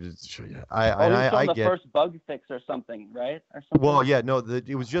 So I get the first bug fix or something, right? Or something. Well, yeah, no,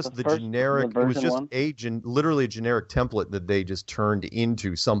 it was just the generic. It was just literally a generic template that they just turned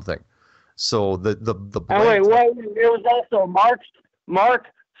into something. So the wait, it was also Mark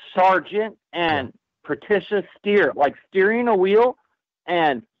Sargent and Patricia Steer, like steering a wheel,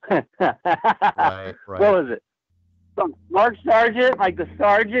 and right. What was it? Mark Sargent, like the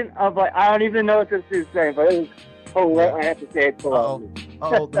sergeant of like, I don't even know what this is saying, but it was I have to say it below.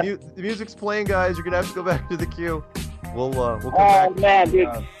 The music's playing, guys. You're gonna have to go back to the queue. We'll come back. Oh man, dude.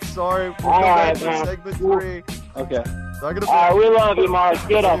 Sorry, we'll come back to segment 3. Okay. All right, we love you, Myres.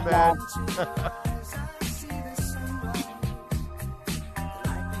 Get up, man.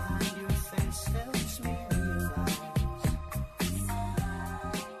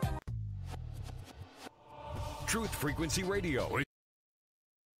 Truth Frequency Radio.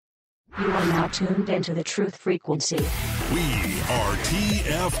 You are now tuned into the Truth Frequency. We are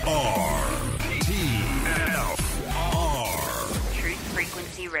TFR. TFR. Truth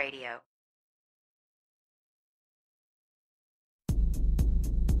Frequency Radio.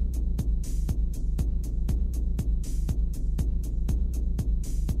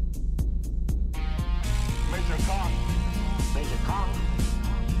 Major Kong. Major Kong.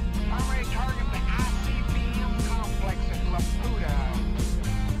 I'm ready to target the ICBM complex at Laputa.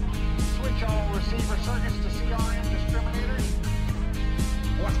 Switch all receiver circuits to CRM discriminators.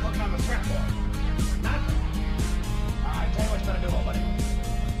 What's cooking on the threat board? Nothing. All right, tell you what you better do, old buddy.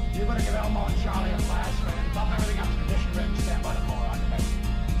 You better give Elmo and Charlie a flash and bump everything up to condition written. Stand by the core on the base.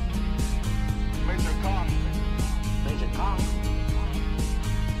 Major Kong. Major Kong.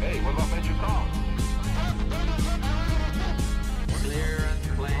 Hey, what about Major Kong? Clear and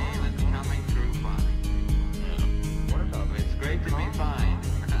plain and coming through fine. What about It's great to be fine.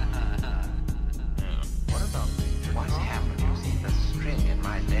 What about Major What's happened? You see the string in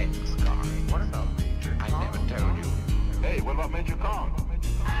my leg scarring. What about Major I never told you. Hey, what about Major Kong?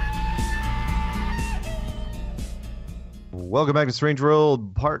 Welcome back to Strange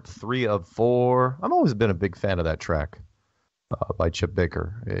World, part 3 of 4. I've always been a big fan of that track by Chip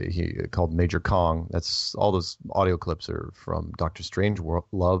Baker. He called Major Kong. That's all those audio clips are from Dr.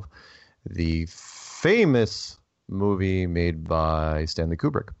 Strangelove, the famous movie made by Stanley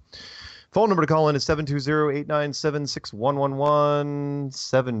Kubrick. Phone number to call in is 720-897-6111,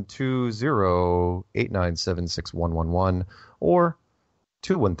 720-897-6111, or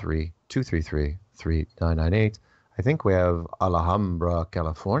 213-233-3998. I think we have Alhambra,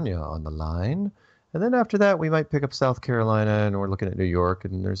 California on the line. And then after that, we might pick up South Carolina, and we're looking at New York,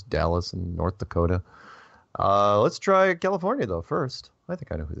 and there's Dallas and North Dakota. Let's try California, though, first. I think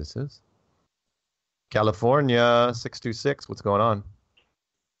I know who this is. California, 626. What's going on?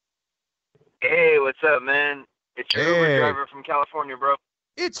 Hey, what's up, man? It's your Uber Hey. driver from California, bro.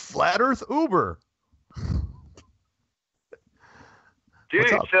 It's Flat Earth Uber. Dude,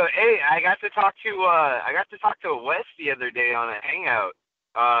 What's up? so hey, I got to talk to Wes the other day on a hangout.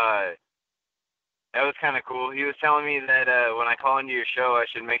 That was kind of cool. He was telling me that when I call into your show, I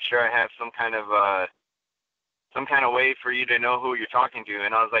should make sure I have some kind of way for you to know who you're talking to.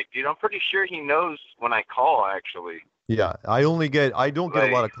 And I was like, dude, I'm pretty sure he knows when I call, actually. Yeah, I don't get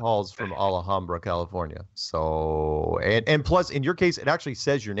a lot of calls from Alhambra, California. So, and plus, in your case, it actually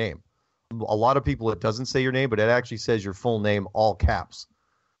says your name. A lot of people, it doesn't say your name, but it actually says your full name, all caps,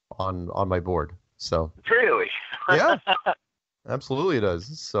 on my board. So, Really? yeah, absolutely it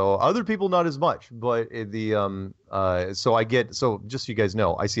does. So other people not as much, but so just so you guys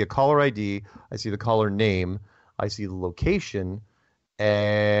know, I see a caller ID, I see the caller name, I see the location,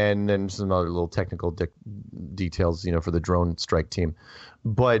 and then some other little technical details, for the drone strike team.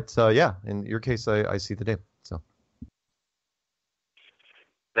 But yeah, in your case, I see the name. So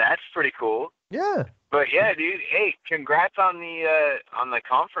That's pretty cool. yeah, But yeah, dude, hey, congrats on the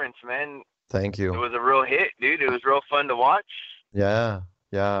conference, man. thank you. It was a real hit, dude. It was real fun to watch. Yeah,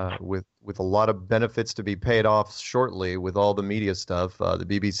 with a lot of benefits to be paid off shortly with all the media stuff. The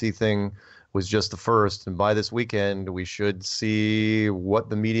BBC thing was just the first, and by this weekend we should see what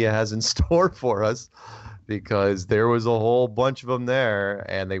the media has in store for us, because there was a whole bunch of them there,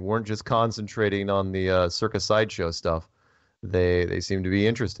 and they weren't just concentrating on the circus sideshow stuff. They seem to be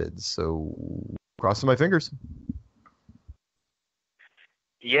interested, so crossing my fingers.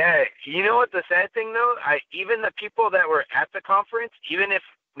 Yeah, you know what the sad thing though? Even the people that were at the conference, even if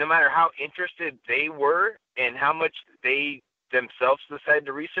no matter how interested they were and how much they themselves decided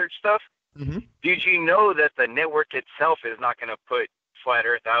to research stuff, did you know that the network itself is not going to put Flat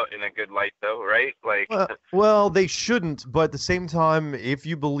Earth out in a good light though, right? Like, well, they shouldn't, but at the same time, if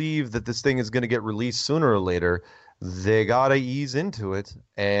you believe that this thing is going to get released sooner or later, they got to ease into it.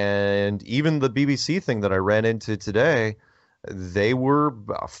 And even the BBC thing that I ran into today, they were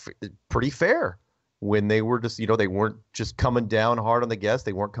pretty fair when they were just, they weren't just coming down hard on the guests.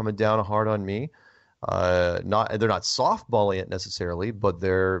 They weren't coming down hard on me. They're not softballing it necessarily, but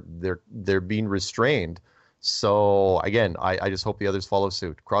they're being restrained. So again, I just hope the others follow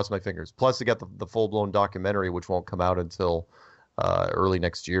suit. Cross my fingers. Plus, they got the full blown documentary, which won't come out until early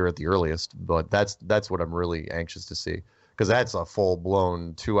next year at the earliest. But that's what I'm really anxious to see, because that's a full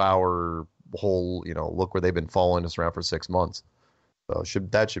blown 2-hour whole look where they've been following us around for 6 months. So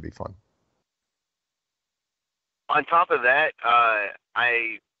that should be fun. On top of that,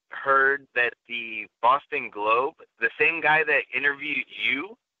 I heard that the Boston Globe, the same guy that interviewed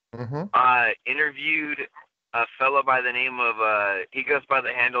you, interviewed a fellow by the name of, he goes by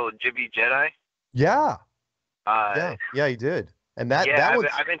the handle Jibby Jedi. Yeah. Yeah, he did. And that was...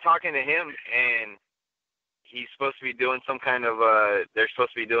 I've been talking to him, and he's supposed to be doing some kind of, they're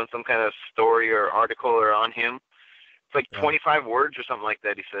supposed to be doing some kind of story or article or on him. It's like 25 words or something like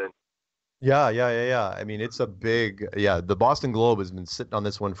that, he said. Yeah. I mean, it's a big, the Boston Globe has been sitting on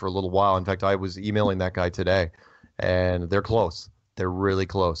this one for a little while. In fact, I was emailing that guy today, and they're close. They're really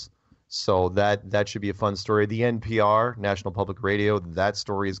close. So that should be a fun story. The NPR, National Public Radio, that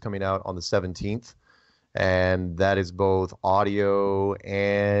story is coming out on the 17th. And that is both audio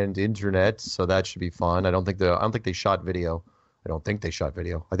and internet, so that should be fun. I don't think they shot video. I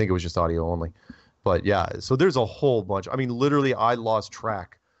think it was just audio only. But yeah, so there's a whole bunch. I mean, literally, I lost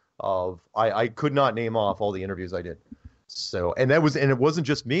track of. I could not name off all the interviews I did. So it wasn't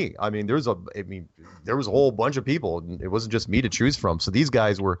just me. I mean, there was a whole bunch of people. It wasn't just me to choose from. So these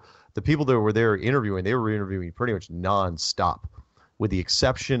guys were the people that were there interviewing. They were interviewing pretty much nonstop, with the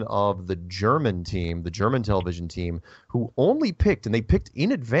exception of the German team, the German television team, who only picked, and they picked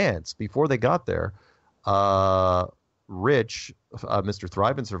in advance before they got there, Rich, Mr.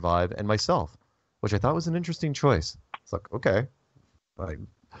 Thrive and Survive, and myself, which I thought was an interesting choice. It's like, okay.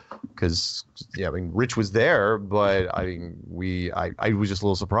 Because, Rich was there, but I was just a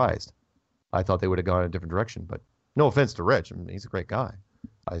little surprised. I thought they would have gone in a different direction, but no offense to Rich. I mean, he's a great guy.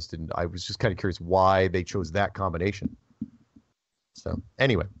 I was just kind of curious why they chose that combination. So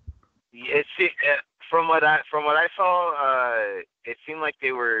anyway, from what I saw, it seemed like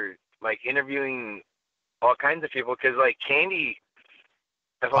they were like interviewing all kinds of people, because like Candy,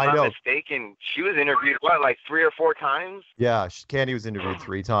 if I'm not mistaken, she was interviewed like 3 or 4 times. Yeah, Candy was interviewed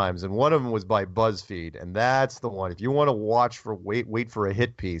 3 times, and one of them was by BuzzFeed, and that's the one. If you want to watch for wait for a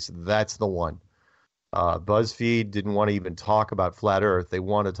hit piece, that's the one. BuzzFeed didn't want to even talk about flat Earth. They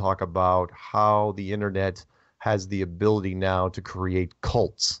want to talk about how the internet has the ability now to create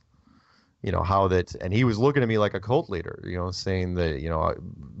cults, and he was looking at me like a cult leader, saying that,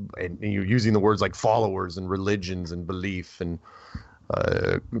 and you're using the words like followers and religions and belief, and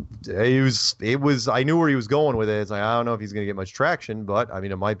it was, I knew where he was going with it. It's like, I don't know if he's going to get much traction, but I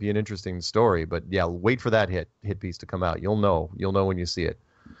mean, it might be an interesting story, but yeah, wait for that hit piece to come out. You'll know when you see it.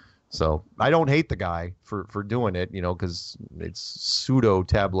 So I don't hate the guy for doing it, because it's pseudo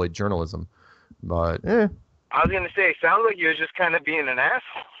tabloid journalism, but I was going to say, it sounds like you're just kind of being an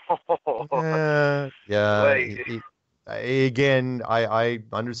asshole. Again, I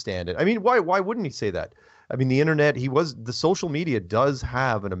understand it. I mean, why wouldn't he say that? I mean, the internet, the social media does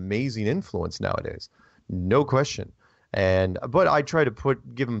have an amazing influence nowadays. No question. But I try to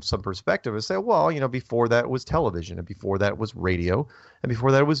give him some perspective and say, well, before that was television, and before that was radio, and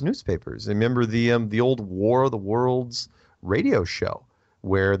before that was newspapers. And remember the old War of the Worlds radio show,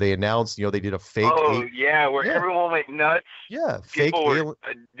 where they announced, they did a fake. Everyone went nuts. Yeah,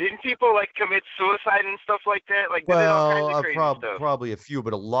 didn't people like commit suicide and stuff like that? Like, they did all kinds of crazy stuff. Probably a few,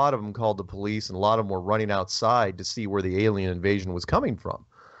 but a lot of them called the police, and a lot of them were running outside to see where the alien invasion was coming from.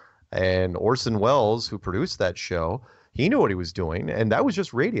 And Orson Welles, who produced that show, he knew what he was doing, and that was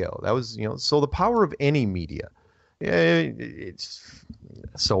just radio. That was, so the power of any media.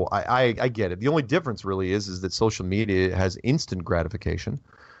 So I get it. The only difference really is that social media has instant gratification,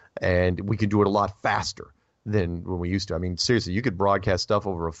 and we can do it a lot faster than when we used to. I mean, seriously, you could broadcast stuff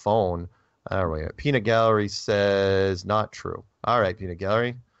over a phone. I don't know. Peanut Gallery says not true. All right, Peanut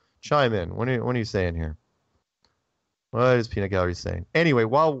Gallery, chime in. What are you saying here? What is Peanut Gallery saying? Anyway,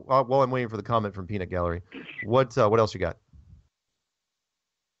 while I'm waiting for the comment from Peanut Gallery, what else you got?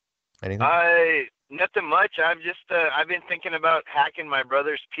 Anything? Nothing much. I've been thinking about hacking my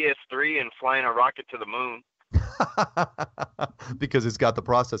brother's PS3 and flying a rocket to the moon. Because it's got the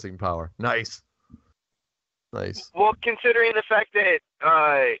processing power. Nice. Well, considering the fact that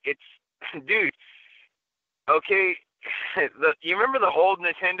dude. Okay, you remember the old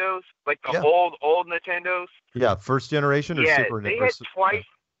Nintendos, like the old Nintendos? Yeah, first generation or Super Nintendo? They had twice.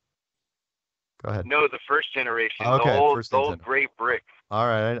 Go ahead. No, the first generation. Okay, the old gray brick. All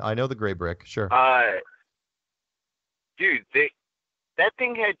right, I know the gray brick. Sure. Dude, that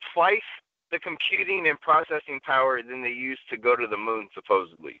thing had twice the computing and processing power than they used to go to the moon,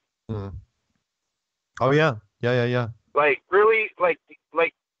 supposedly. Mm. Oh yeah. Like really, like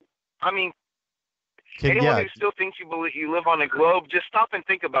I mean, anyone who still thinks you live on a globe, just stop and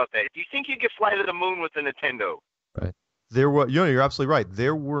think about that. Do you think you could fly to the moon with a Nintendo? Right. You're absolutely right.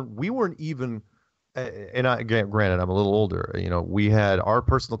 We weren't even And granted, I'm a little older. We had our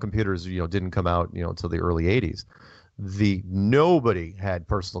personal computers. Didn't come out until the early '80s. Nobody had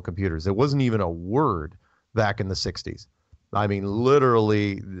personal computers. There wasn't even a word back in the '60s. I mean,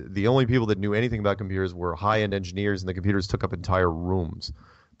 literally, the only people that knew anything about computers were high-end engineers, and the computers took up entire rooms.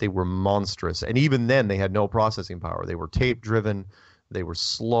 They were monstrous, and even then, they had no processing power. They were tape-driven. They were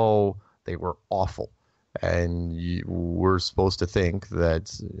slow. They were awful. And we're supposed to think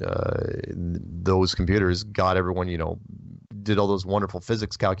that those computers got everyone, did all those wonderful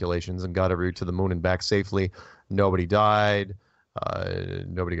physics calculations and got everybody to the moon and back safely. Nobody died.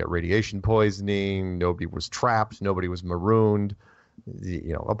 Nobody got radiation poisoning. Nobody was trapped. Nobody was marooned.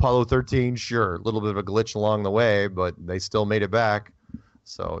 Apollo 13, sure, a little bit of a glitch along the way, but they still made it back.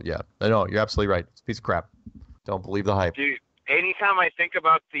 So, yeah, I know, you're absolutely right. It's a piece of crap. Don't believe the hype. Dude, anytime I think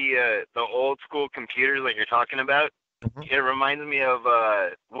about the old school computers that you're talking about, it reminds me of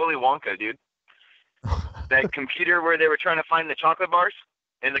Willy Wonka, dude. That computer where they were trying to find the chocolate bars,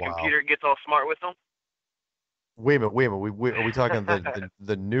 and the computer gets all smart with them. Wait a minute. Are we talking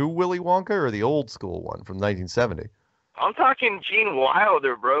the new Willy Wonka or the old school one from 1970? I'm talking Gene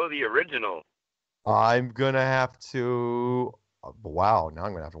Wilder, bro, the original. I'm gonna have to. Wow, now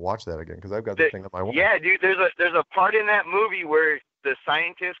I'm gonna have to watch that again because I've got the thing on my wall. Yeah, dude. There's a part in that movie where the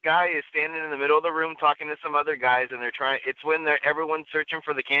scientist guy is standing in the middle of the room talking to some other guys, and they're trying. It's when everyone's searching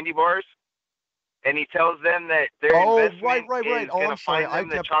for the candy bars, and he tells them that their investment is going to find them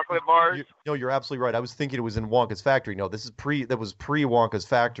the chocolate bars. You're absolutely right. I was thinking it was in Wonka's factory. No, that was pre Wonka's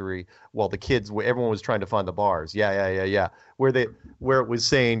factory. While everyone was trying to find the bars. Yeah. Where it was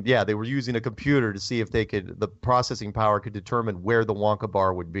saying, they were using a computer to see if the processing power could determine where the Wonka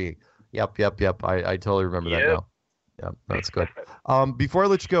bar would be. Yep. I totally remember that now. Yeah, that's good. Before I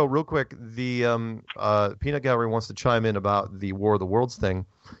let you go, real quick, the Peanut Gallery wants to chime in about the War of the Worlds thing.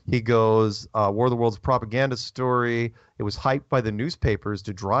 He goes, War of the Worlds propaganda story. It was hyped by the newspapers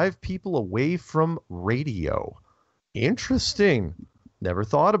to drive people away from radio. Interesting. Never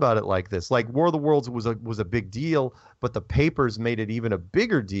thought about it like this. Like War of the Worlds was a big deal, but the papers made it even a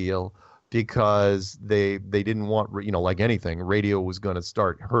bigger deal because they didn't want, like anything, radio was going to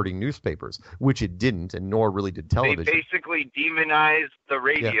start hurting newspapers, which it didn't, and nor really did television. They basically demonized the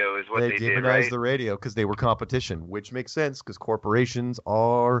radio is what they did, right? They demonized the radio because they were competition, which makes sense because corporations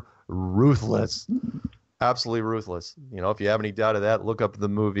are ruthless. Absolutely ruthless. If you have any doubt of that, look up the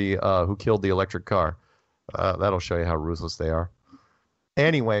movie Who Killed the Electric Car. That'll show you how ruthless they are.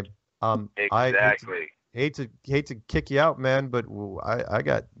 Anyway, exactly. I hate to kick you out, man, but I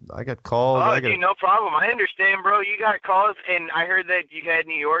got calls. Oh, dude, no problem. I understand, bro. You got calls, and I heard that you had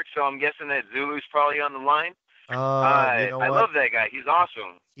New York, so I'm guessing that Zulu's probably on the line. I love that guy. He's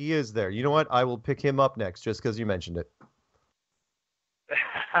awesome. He is there. You know what? I will pick him up next just because you mentioned it.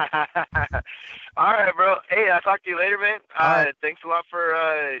 All right, bro. Hey, I'll talk to you later, man. Right. Thanks a lot for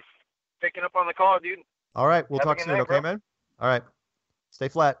picking up on the call, dude. All right. We'll talk soon, okay, man? All right. Stay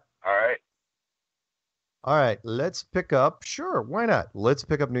flat. All right. All right, let's pick up. Sure, why not? Let's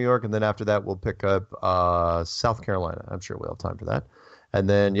pick up New York, and then after that, we'll pick up South Carolina. I'm sure we'll have time for that. And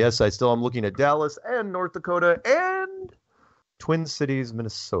then, yes, I'm looking at Dallas and North Dakota and Twin Cities,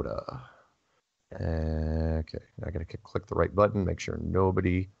 Minnesota. Okay, I got to click the right button, make sure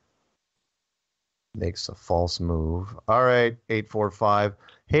nobody makes a false move. All right, 845.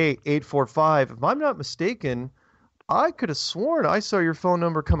 Hey, 845, if I'm not mistaken, I could have sworn I saw your phone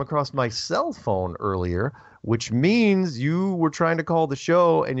number come across my cell phone earlier, which means you were trying to call the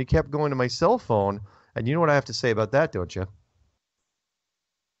show and you kept going to my cell phone. And you know what I have to say about that, don't you?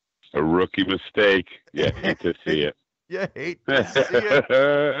 A rookie mistake. Yeah, hate to see it. Yeah, hate to see it.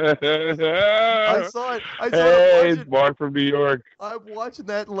 I saw it. Hey, it's Mark from New York. I'm watching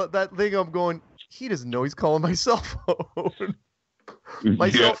that thing. I'm going, he doesn't know he's calling my cell phone. My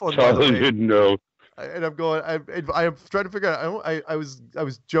cell phone, by the way. Didn't know. And I'm going. I'm trying to figure out. I was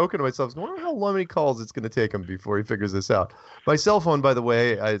joking to myself. I wonder how many calls it's going to take him before he figures this out. My cell phone, by the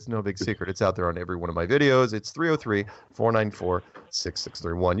way, it's no big secret. It's out there on every one of my videos. It's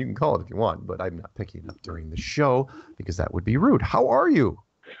 303-494-6631. You can call it if you want, but I'm not picking it up during the show because that would be rude. How are you?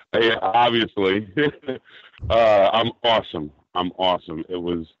 Yeah, obviously, I'm awesome. It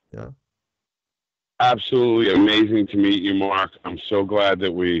was absolutely amazing to meet you, Mark. I'm so glad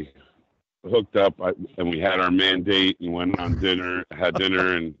that we hooked up and we had our mandate and went on had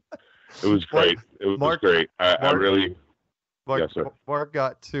dinner, and it was great. It was great. I really. Yes, sir. Mark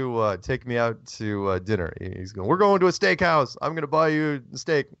got to take me out to dinner. He's going, we're going to a steakhouse. I'm going to buy you a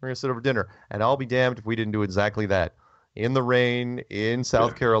steak. We're going to sit over dinner. And I'll be damned if we didn't do exactly that. In the rain, in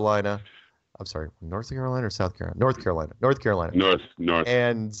South Carolina. I'm sorry, North Carolina or South Carolina? North Carolina. North Carolina. North.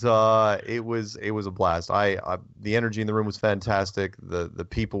 And it was a blast. The energy in the room was fantastic. The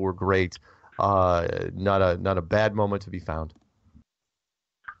people were great. Not a bad moment to be found.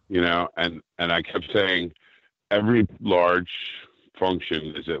 And I kept saying every large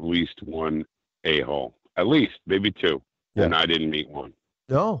function is at least one a-hole, at least maybe two. Yeah. And I didn't meet one.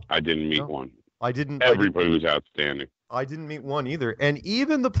 No, I didn't meet one. I didn't. Everybody was outstanding. I didn't meet one either. And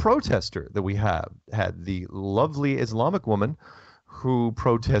even the protester that we had the lovely Islamic woman who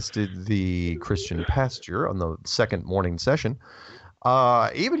protested the Christian pasture on the second morning session.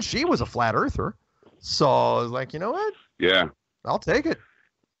 Even she was a flat earther. So I was like, you know what? Yeah. I'll take it.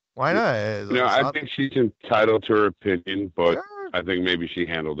 Why not? I think she's entitled to her opinion, but I think maybe she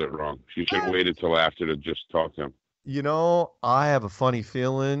handled it wrong. She should have waited till after to just talk to him. I have a funny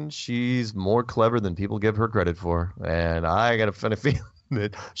feeling she's more clever than people give her credit for. And I got a funny feeling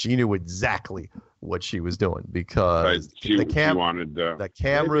that she knew exactly what she was doing because the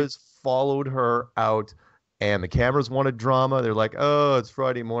cameras followed her out and the cameras wanted drama. They're like, oh, it's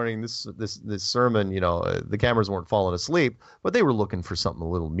Friday morning. This sermon, the cameras weren't falling asleep, but they were looking for something a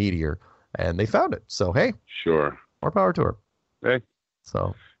little meatier and they found it. So, hey, sure. More power to her. Hey,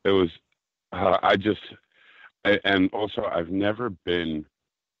 so it was, and also I've never been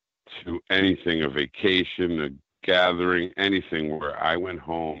to anything, a vacation, a gathering, anything where I went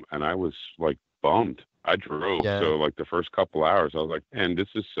home and I was like bummed. I drove. Yeah. So like the first couple hours, I was like, man, this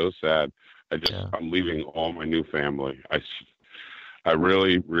is so sad. I'm leaving all my new family. I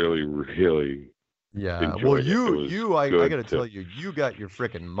really, really, really enjoyed well, it. I got to tell you, you got your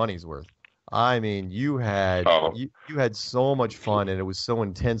frickin' money's worth. I mean, you had you had so much fun, and it was so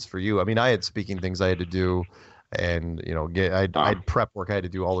intense for you. I mean, I had speaking things I had to do, and I had prep work I had to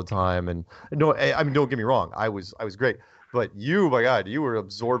do all the time. And no, I mean, don't get me wrong, I was great, but you, my God, you were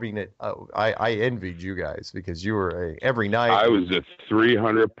absorbing it. I envied you guys because you were every night. I was a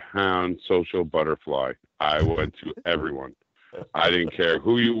 300-pound social butterfly. I went to everyone. I didn't care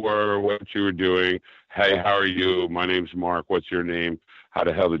who you were, what you were doing. Hey, how are you? My name's Mark. What's your name? How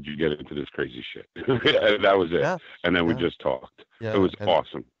the hell did you get into this crazy shit? That was it. Yeah. And then we just talked. Yeah. It was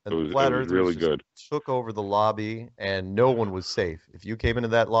awesome. It was really good. Took over the lobby, and no one was safe. If you came into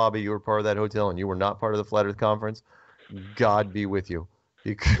that lobby, you were part of that hotel, and you were not part of the Flat Earth Conference, God be with you.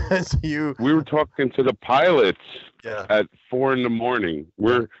 Because we were talking to the pilots at 4 a.m.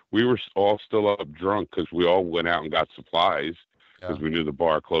 We were all still up drunk because we all went out and got supplies because we knew the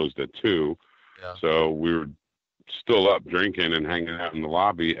bar closed at 2. Yeah. So we were still up drinking and hanging out in the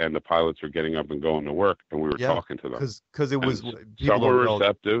lobby, and the pilots were getting up and going to work, and we were talking to them because it was some were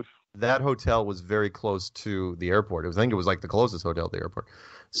receptive. That hotel was very close to the airport. I think it was like the closest hotel at the airport.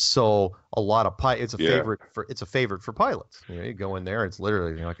 So a lot of it's a favorite for pilots. You go in there, it's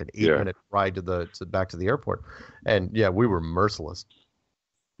literally like an 8-minute ride back to the airport, and we were merciless.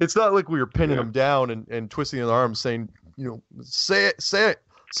 It's not like we were pinning them down and twisting their arms, saying, say it.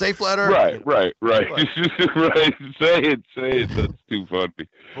 Say flat Earth. Right. Right. Say it. That's too funny.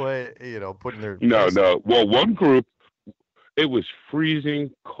 But putting their no. Well, one group, it was freezing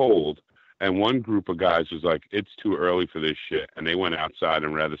cold, and one group of guys was like, "It's too early for this shit," and they went outside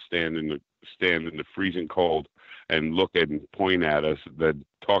and rather stand in the freezing cold and look and point at us than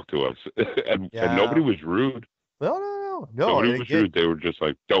talk to us. and nobody was rude. No. Nobody was rude. They were just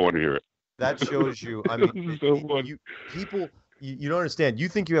like, "Don't want to hear it." That shows you. I mean, people. You don't understand. You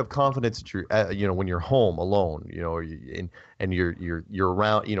think you have confidence that you're, when you're home alone, and you're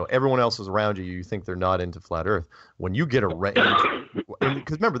around, everyone else is around you. You think they're not into flat Earth. When you get because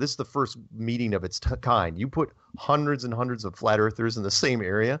remember, this is the first meeting of its kind. You put hundreds and hundreds of flat Earthers in the same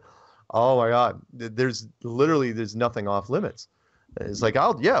area. Oh my God, there's nothing off limits. It's like,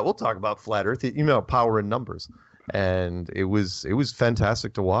 we'll talk about flat Earth. Power in numbers. And it was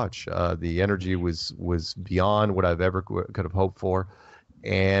fantastic to watch. The energy was beyond what I've ever could have hoped for,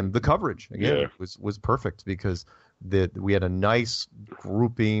 and the coverage again was perfect because we had a nice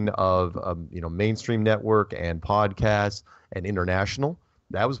grouping of mainstream network and podcasts and international.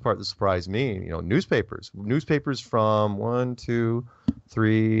 That was part that surprised me. Newspapers from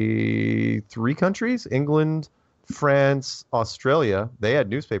 3 countries: England, France, Australia. They had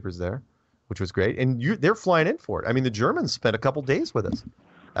newspapers there, which was great. And they're flying in for it. I mean, the Germans spent a couple days with us.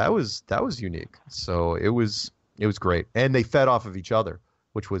 That was unique. So it was great. And they fed off of each other,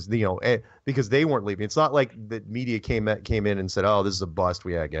 which was, because they weren't leaving. It's not like the media came in and said, "Oh, this is a bust.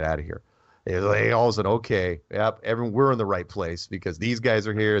 We got to get out of here." They all said, "Okay, yep, we're in the right place because these guys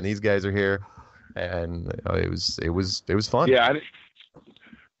are here and these guys are here." And it was fun. Yeah,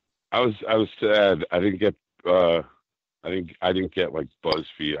 I was sad. I didn't get like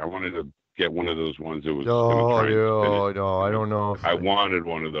BuzzFeed. I wanted to get one of those ones that was No, going to try and spin it. no, I don't know. I wanted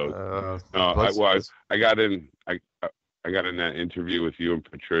one of those. I got in. I got in that interview with you and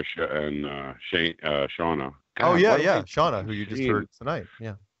Patricia and Shauna. God, yeah, Shauna, who you just heard tonight.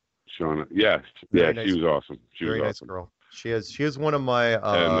 Yeah, Shauna. Yes, Very yeah, nice. she was awesome. Very nice girl. She is one of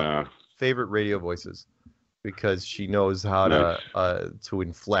my favorite radio voices because she knows how to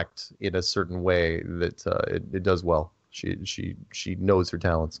inflect in a certain way that it does well. She knows her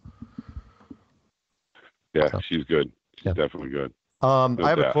talents. Yeah, she's good. She's definitely good. I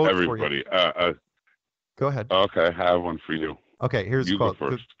have a quote everybody. for you. Go ahead. Okay, I have one for you. Okay, here's the quote.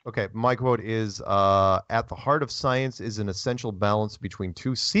 Go first. Okay, my quote is, at the heart of science is an essential balance between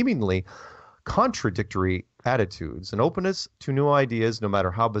two seemingly contradictory attitudes, an openness to new ideas, no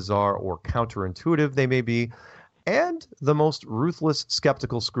matter how bizarre or counterintuitive they may be, and the most ruthless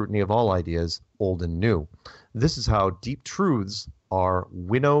skeptical scrutiny of all ideas, old and new. This is how deep truths are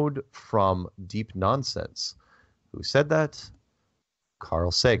winnowed from deep nonsense. Who said that?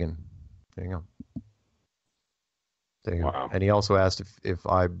 Carl Sagan. There you go. There you go. And he also asked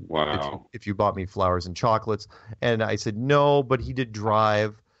if you bought me flowers and chocolates, and I said no, but he did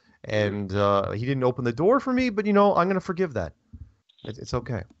drive, and he didn't open the door for me. But I'm going to forgive that. It's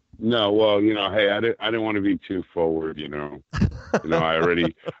okay. No, well, hey, I didn't want to be too forward, I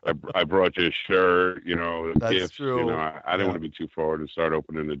brought you a shirt, That's gifts, true. I didn't want to be too forward and start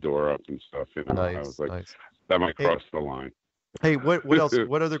opening the door up and stuff, Nice, I was like, nice. that might cross the line. Hey, what else?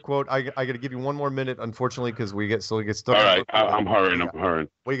 What other quote? I got to give you one more minute, unfortunately, because we get stuck. All right, I'm hurrying.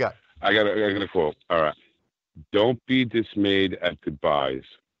 What you got? I got a quote. All right. Don't be dismayed at goodbyes.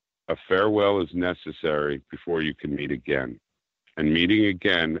 A farewell is necessary before you can meet again. And meeting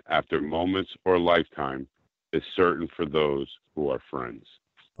again after moments or lifetime is certain for those who are friends.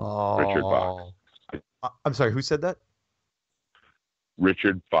 Oh, Richard Bach. I'm sorry, who said that?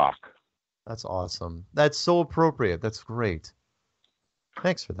 Richard Bach. That's awesome. That's so appropriate. That's great.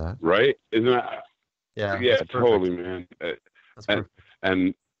 Thanks for that. Right? Isn't that? Yeah. Yeah, totally, man.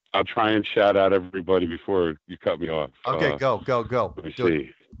 And I'll try and shout out everybody before you cut me off. Okay, go. Let me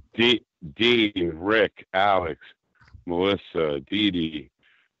see. Dean, Rick, Alex, Melissa, Dee Dee,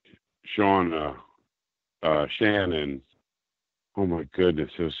 Shauna, Shannon. Oh my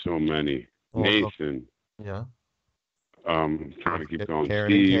goodness, there's so many. Nathan. Yeah. Trying to keep going.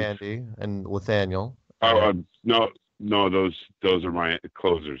 Karen Steve. and Candy and Nathaniel. No, those are my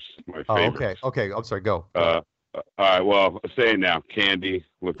closers. My favorite. Okay. I'm sorry. Go. All right. Well, I'll say it now. Candy,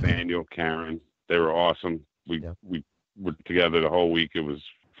 Nathaniel, Karen. They were awesome. We were together the whole week. It was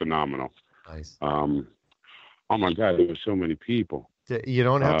phenomenal. Nice. Oh my God, there were so many people. You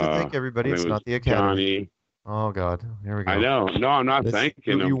don't have to thank everybody. It's not the Academy. Johnny. Oh God, here we go. I know. No, I'm not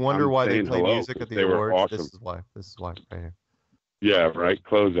thanking them. You wonder why they play hello, music at the they awards. Were awesome. This is why. Right here. Yeah, right.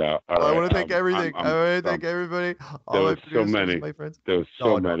 Close out. I want to thank everything. I want to thank everybody. There was so many. My friends. There was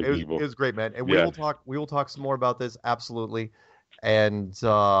so many people. It was great, man. And we will talk. We will talk some more about this. Absolutely. And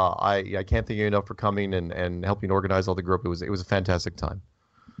I can't thank you enough for coming and helping organize all the group. It was a fantastic time.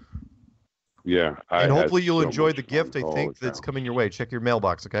 Yeah. And hopefully you'll enjoy the gift. I think that's coming your way. Check your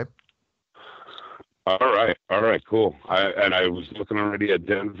mailbox, okay? All right, cool. I was looking already at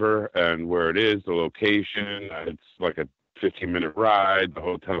Denver and where it is, the location. It's like a 15-minute ride. The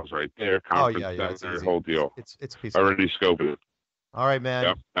hotel's right there. Conference center, whole deal. It's a piece. Already scoping it. All right,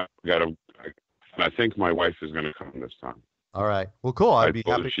 man. Yep. I think my wife is going to come this time. All right. Well, cool. I'd be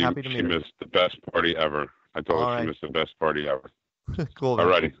happy to meet her. She missed the best party ever. I told her she missed the best party ever. Cool. All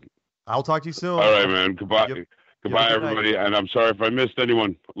righty. I'll talk to you soon. All right, man. Goodbye. Goodbye, everybody. And I'm sorry if I missed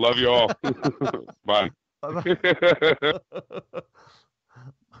anyone. Love you all. Bye. Bye-bye.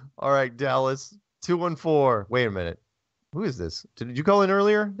 All right, Dallas. 214. Wait a minute. Who is this? Did you call in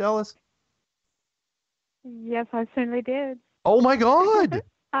earlier, Dallas? Yes, I certainly did. Oh my God!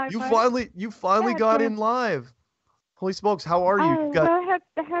 You Yeah, finally got in live. Holy smokes! How are you? Well, I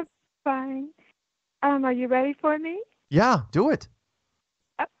have fine. Are you ready for me? Yeah, do it.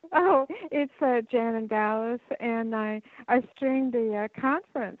 Oh, it's Jan and Dallas, and I streamed the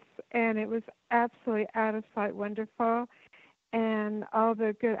conference, and it was absolutely out of sight wonderful, and all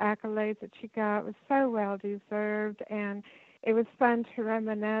the good accolades that you got was so well deserved, and it was fun to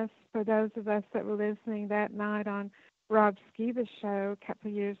reminisce for those of us that were listening that night on Rob Skiba's show a couple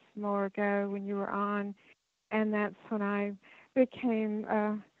of years more ago when you were on, and that's when I became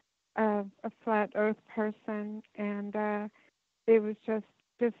a flat Earth person, and it was just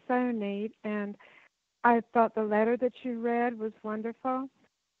so neat. And I thought the letter that you read was wonderful,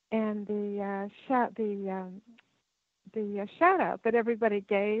 and the shout out that everybody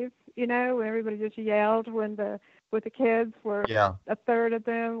gave. Everybody just yelled when the kids were. Yeah. A third of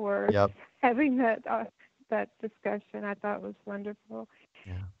them were Yep. having that discussion. I thought was wonderful.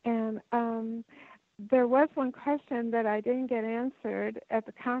 Yeah. And there was one question that I didn't get answered at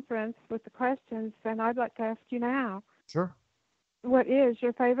the conference with the questions, and I'd like to ask you now. Sure. What is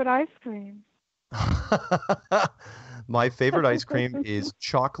your favorite ice cream? My favorite ice cream is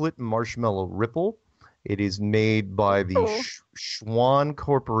chocolate marshmallow ripple. It is made by the Schwan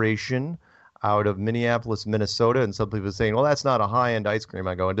Corporation out of Minneapolis, Minnesota. And some people are saying, well, that's not a high-end ice cream.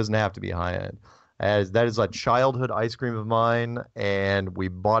 I go, it doesn't have to be high-end. As that is a childhood ice cream of mine, and we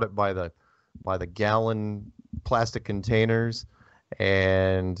bought it by the gallon plastic containers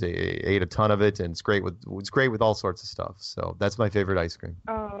and ate a ton of it, and it's great with all sorts of stuff. So that's my favorite ice cream.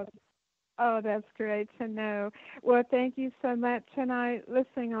 Oh, that's great to know. Well, thank you so much. And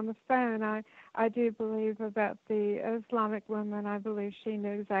listening on the phone, I do believe about the Islamic woman. I believe she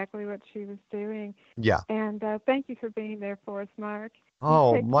knew exactly what she was doing. Yeah. And thank you for being there for us, Mark.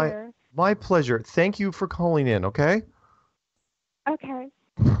 Oh, take care. My pleasure. Thank you for calling in, okay? Okay.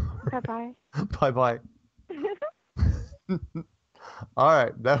 Bye-bye. Bye-bye. All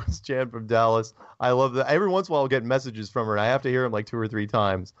right, that was Jan from Dallas. I love that. Every once in a while I'll get messages from her, and I have to hear them like 2 or 3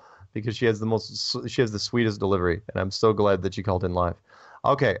 times because she has the sweetest delivery, and I'm so glad that she called in live.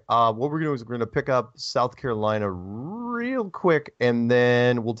 Okay, what we're going to do is we're going to pick up South Carolina real quick, and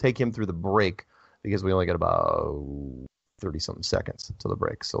then we'll take him through the break because we only got about 30-something seconds to the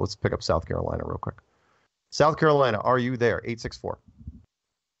break. So let's pick up South Carolina real quick. South Carolina, are you there? 864.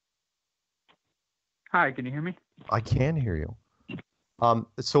 Hi, can you hear me? I can hear you.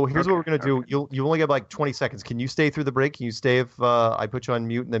 So here's what we're going to do. You only get like 20 seconds. Can you stay through the break? Can you stay if I put you on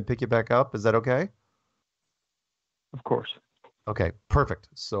mute and then pick you back up? Is that okay? Of course. Okay, perfect.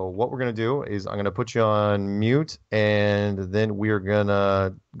 So what we're going to do is I'm going to put you on mute, and then we're going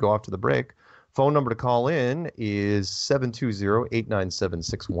to go off to the break. Phone number to call in is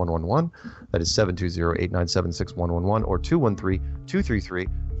 720-897-6111. That is 720-897-6111 or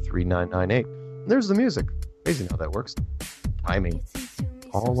 213-233-3998. There's the music. Amazing how that works. Timing.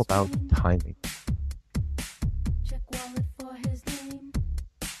 All about timing. Check wallet for his name.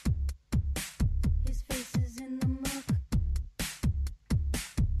 His face is in the muck.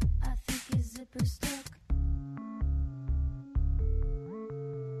 I think his zipper's stuck.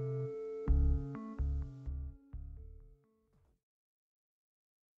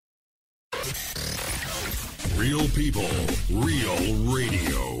 Real people, real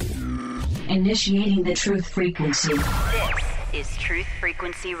radio. Initiating the truth frequency. This is Truth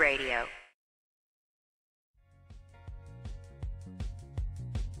Frequency Radio.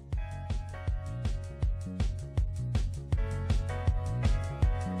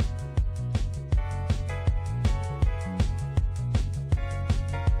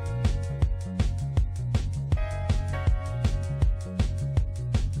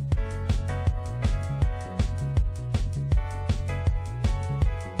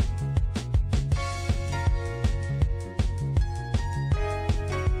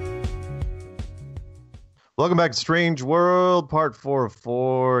 Welcome back to Strange World, Part 4 of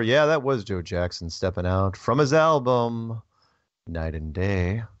 4. Yeah, that was Joe Jackson stepping out from his album, Night and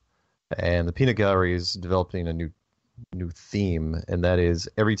Day. And the Peanut Gallery is developing a new theme, and that is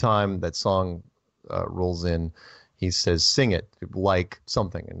every time that song rolls in, he says, sing it like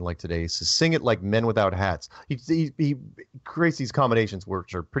something. And like today, he says, sing it like Men Without Hats. He creates these combinations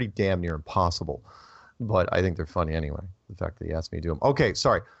which are pretty damn near impossible. But I think they're funny anyway, the fact that he asked me to do them. Okay,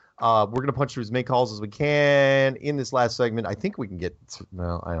 sorry. We're going to punch through as many calls as we can in this last segment. I think we can get,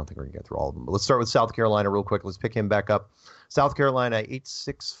 well, I don't think we're going to get through all of them. But let's start with South Carolina real quick. Let's pick him back up. South Carolina,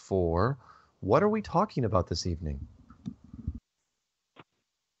 864. What are we talking about this evening?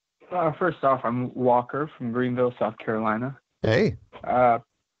 First off, I'm Walker from Greenville, South Carolina. Hey. I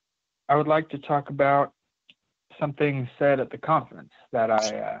would like to talk about something said at the conference that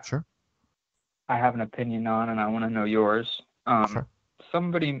I have an opinion on, and I want to know yours. Sure.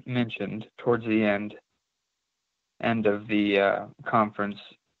 Somebody mentioned towards the end of the conference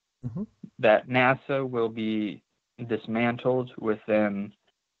that NASA will be dismantled within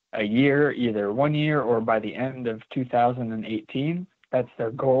a year, either 1 year or by the end of 2018. That's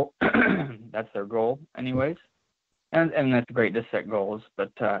their goal. That's their goal, anyways. And that's great to set goals,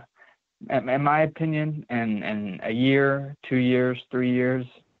 but in my opinion, in a year, 2 years, 3 years,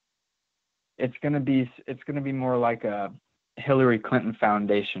 it's gonna be more like a Hillary Clinton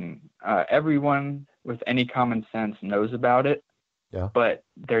Foundation. Everyone with any common sense knows about it, but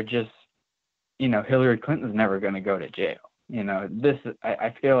they're just, Hillary Clinton's never going to go to jail. I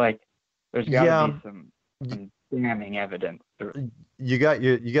feel like there's got to be some damning evidence. You got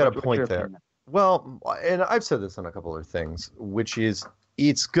a point your there. opinion? Well, and I've said this on a couple of things, which is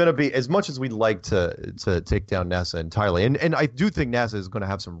it's going to be, as much as we'd like to take down NASA entirely, and I do think NASA is going to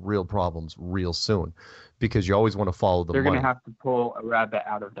have some real problems real soon, because you always want to follow the They're money. going to have to pull a rabbit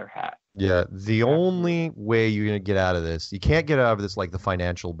out of their hat. Yeah, the only way you're going to get out of this, you can't get out of this like the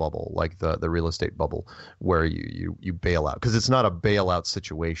financial bubble, like the real estate bubble, where you bail out, because it's not a bailout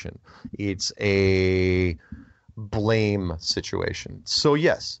situation. It's a blame situation. So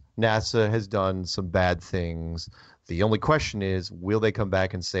yes, NASA has done some bad things. The only question is, will they come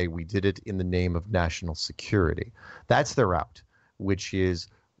back and say we did it in the name of national security? That's their out, which is,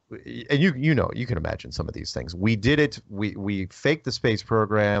 and you can imagine some of these things. We did it. We faked the space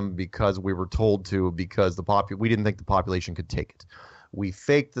program because we were told to, because we didn't think the population could take it. We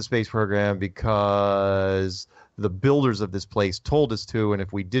faked the space program because the builders of this place told us to, and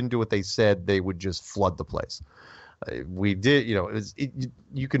if we didn't do what they said, they would just flood the place. We did,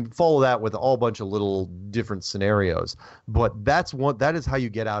 you can follow that with a whole bunch of little different scenarios, but that is how you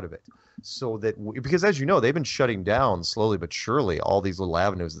get out of it. So that, because as you know, they've been shutting down slowly but surely all these little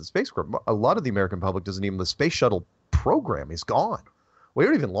avenues of the space program. A lot of the American public doesn't even, the space shuttle program is gone. We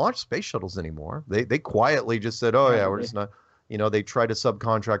don't even launch space shuttles anymore. They quietly just said, oh yeah, we're just not, they try to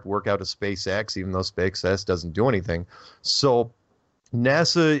subcontract work out to SpaceX, even though SpaceX doesn't do anything. So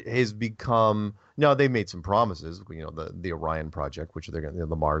NASA has become, now they made some promises, the Orion project, which they're going to,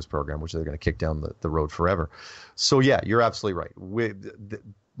 the Mars program, which they're going to kick down the road forever. So yeah, you're absolutely right.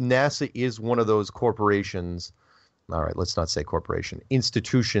 NASA is one of those corporations, all right, let's not say corporation,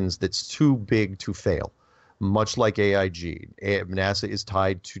 institutions that's too big to fail. Much like AIG, NASA is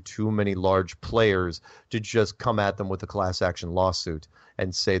tied to too many large players to just come at them with a class action lawsuit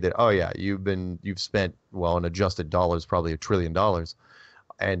and say that, oh yeah, you've spent, well, in adjusted dollars, probably $1 trillion,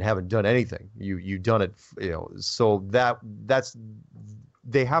 and haven't done anything. You've done it, so that's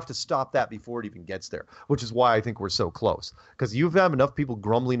they have to stop that before it even gets there, which is why I think we're so close. Because you have enough people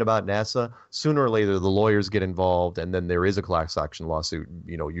grumbling about NASA, sooner or later the lawyers get involved, and then there is a class action lawsuit,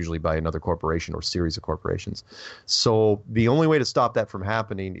 usually by another corporation or series of corporations. So the only way to stop that from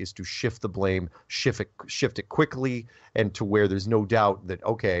happening is to shift the blame, shift it quickly, and to where there's no doubt that,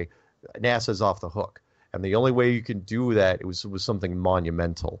 okay, NASA's off the hook. And the only way you can do that was something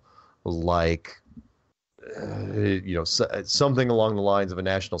monumental, like something along the lines of a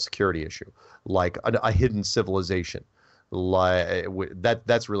national security issue, like a hidden civilization, like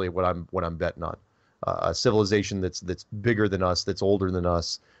that's really what I'm betting on. A civilization that's bigger than us, that's older than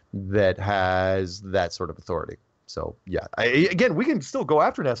us, that has that sort of authority. So yeah, again, we can still go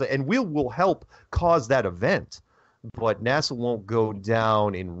after NASA, and we'll help cause that event, but NASA won't go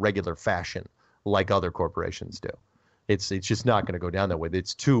down in regular fashion like other corporations do. It's just not going to go down that way.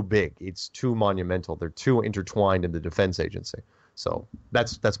 It's too big. It's too monumental. They're too intertwined in the defense agency. So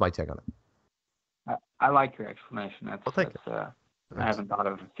that's my take on it. I like your explanation. Thank you. I haven't thought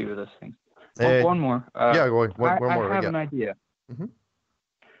of a few of those things. One more. Yeah, one more. I have an idea. Mm-hmm.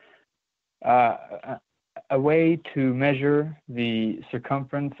 A way to measure the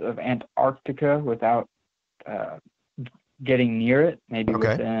circumference of Antarctica without getting near it, maybe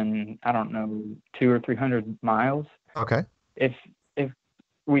within, I don't know, 200 or 300 miles. Okay. If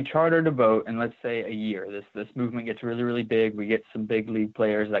we chartered a boat, and let's say a year, this movement gets really, really big, we get some big league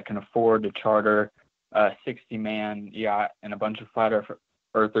players that can afford to charter a 60-man yacht, and a bunch of flat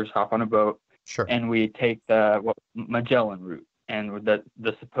earthers hop on a boat. Sure. And we take the Magellan route, and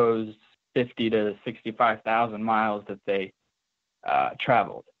the supposed 50 to 65,000 miles that they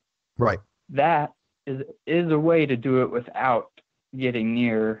traveled. Right. That is a way to do it without getting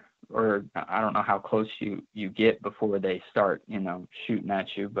near, or I don't know how close you get before they start, shooting at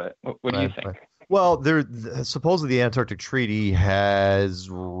you. But what do you think? Right. Well, supposedly the Antarctic Treaty has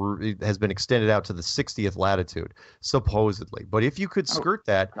been extended out to the 60th latitude, supposedly. But if you could skirt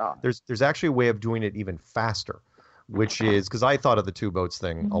that, there's actually a way of doing it even faster, which is, because I thought of the two boats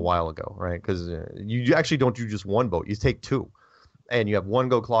thing a while ago, right? Because you actually don't do just one boat; you take two, and you have one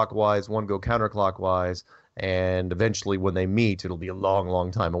go clockwise, one go counterclockwise. And eventually when they meet, it'll be a long, long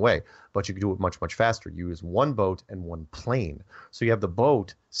time away. But you can do it much, much faster. You use one boat and one plane. So you have the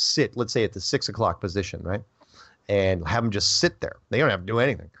boat sit, let's say at the 6 o'clock position, right? And have them just sit there. They don't have to do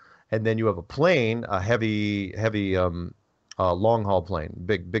anything. And then you have a plane, a heavy long haul plane,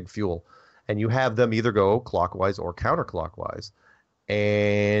 big fuel. And you have them either go clockwise or counterclockwise.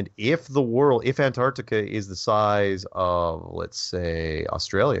 And if Antarctica is the size of, let's say,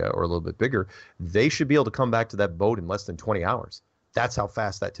 Australia or a little bit bigger, they should be able to come back to that boat in less than 20 hours. That's how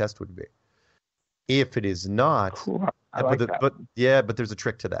fast that test would be. If it is not, cool. But there's a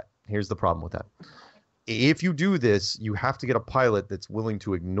trick to that. Here's the problem with that. if you do this, you have to get a pilot that's willing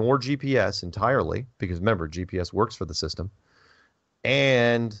to ignore GPS entirely, because remember, GPS works for the system,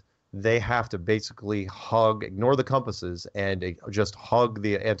 and they have to basically ignore the compasses and just hug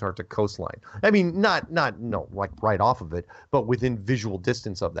the Antarctic coastline. I mean, not like right off of it, but within visual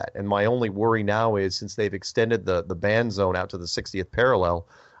distance of that. And my only worry now is, since they've extended the band zone out to the 60th parallel,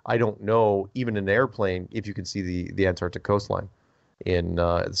 I don't know, even in an airplane, if you can see the Antarctic coastline in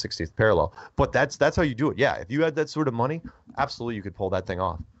the 60th parallel. But that's how you do it. Yeah, if you had that sort of money, absolutely you could pull that thing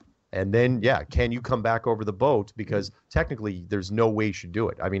off. And then, yeah, can you come back over the boat? Because technically there's no way you should do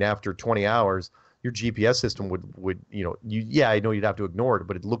it. I mean, after 20 hours, your GPS system would I know you'd have to ignore it,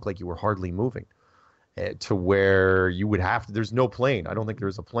 but it looked like you were hardly moving to where you would have to. There's no plane. I don't think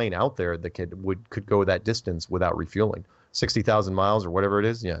there's a plane out there that could go that distance without refueling. 60,000 miles or whatever it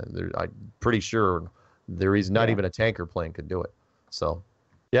is. Yeah, I'm pretty sure there is not even a tanker plane could do it. So,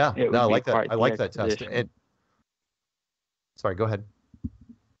 yeah, no, I like that. I like that test. Sorry, go ahead.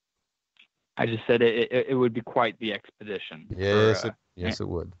 I just said it would be quite the expedition. Yes, it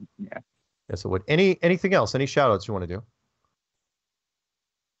would. Yeah. Yes, it would. Anything else? Any shout outs you want to do?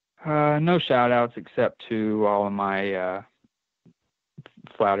 No shout outs except to all of my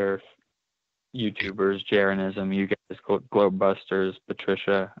flat Earth YouTubers, Jaronism, you guys, Globebusters,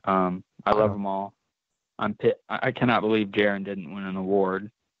 Patricia. I love them all. I cannot believe Jaron didn't win an award.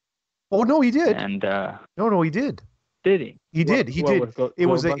 Oh no, he did. And no, he did. Did he? He did. It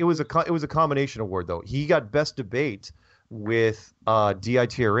was a combination award though. He got best debate with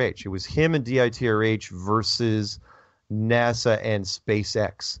DITRH. It was him and DITRH versus NASA and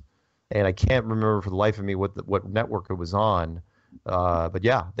SpaceX. And I can't remember for the life of me what network it was on. But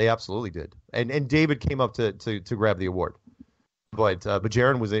yeah, they absolutely did. And David came up to grab the award. But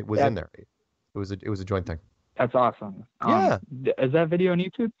Jaron was in there. It was a joint thing. That's awesome. Yeah. Is that video on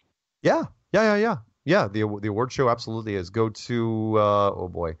YouTube? Yeah. Yeah, the award show absolutely is. Go to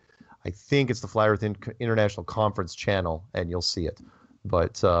I think it's the Flat Earth International Conference channel, and you'll see it.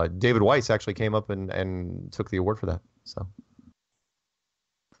 But David Weiss actually came up and took the award for that. So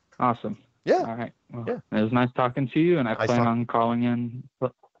awesome. Yeah. All right. Well, it was nice talking to you, and I plan on calling in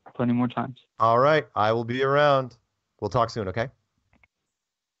plenty more times. All right, I will be around. We'll talk soon. Okay.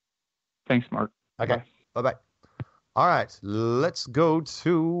 Thanks, Mark. Okay. Bye-bye. All right, let's go to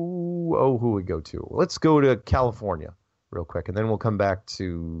who we go to? Let's go to California real quick, and then we'll come back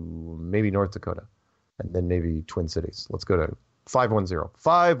to maybe North Dakota, and then maybe Twin Cities. Let's go to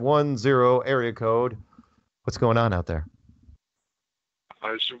 510 area code. What's going on out there?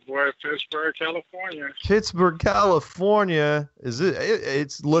 It's your boy, Pittsburgh, California. Pittsburgh, California.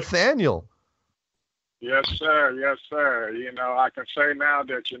 It's Nathaniel. Yes, sir. Yes, sir. You know, I can say now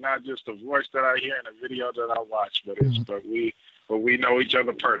that you're not just a voice that I hear in a video that I watch, but we know each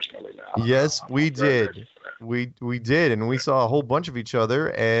other personally now. Yes, we did. We did, and we saw a whole bunch of each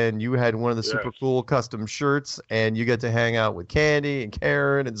other, and you had one of the super cool custom shirts, and you got to hang out with Candy and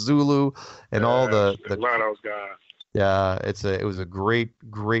Karen and Zulu and all the a lot of those guys. Yeah, it was a great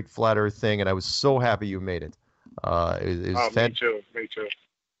Flat Earth thing, and I was so happy you made it. It was me too.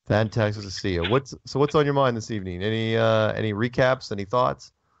 Fantastic to see you. What's on your mind this evening? Any recaps? Any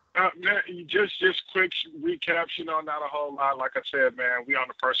thoughts? Just quick recaps. You know, not a whole lot. Like I said, man, we on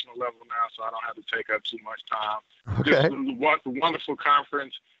the personal level now, so I don't have to take up too much time. Okay. Just a wonderful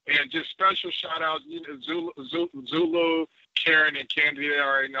conference, and just special shout out. You know, Zulu, Karen, and Candy. They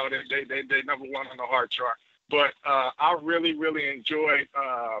already know that they number one on the heart chart. But I really enjoyed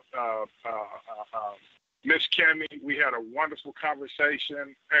Miss Cammy. We had a wonderful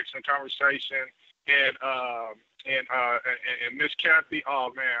conversation, excellent conversation, and Miss Kathy.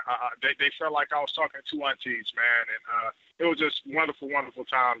 Oh man, they felt like I was talking to aunties, man, and it was just wonderful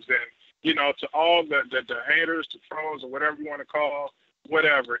times. And you know, to all the haters, the pros, or whatever you want to call,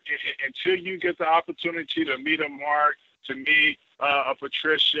 whatever. Until you get the opportunity to meet a Mark, to meet a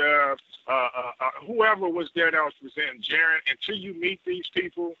Patricia, whoever was there that was presenting Jaron, until you meet these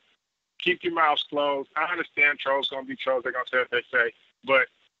people, keep your mouths closed. I understand trolls going to be trolls. They're going to say what they say. But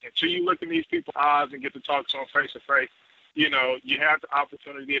until you look in these people's eyes and get to talk to them face to face, you know, you have the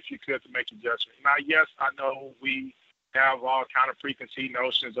opportunity, if you could, to make a judgment. Now, yes, I know we have all kind of preconceived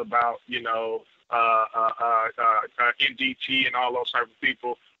notions about, you know, NDT and all those type of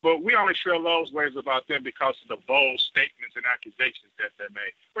people. But we only feel those ways about them because of the bold statements and accusations that they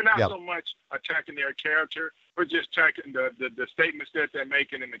made. We're not so much attacking their character. We're just attacking the statements that they're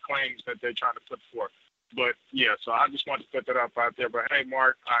making and the claims that they're trying to put forth. But, yeah, so I just wanted to put that up out there. But, hey,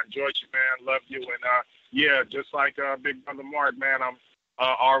 Mark, I enjoyed you, man. Love you. And, yeah, just like Big Brother Mark, man, I'm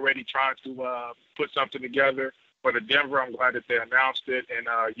already trying to put something together for the Denver. I'm glad that they announced it, and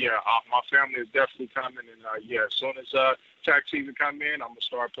my family is definitely coming. And as soon as tax season come in, I'm gonna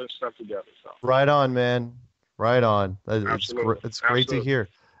start putting stuff together. So. Right on, man. Right on. Absolutely. It's great to hear.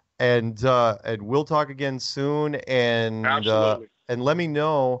 And we'll talk again soon. And and let me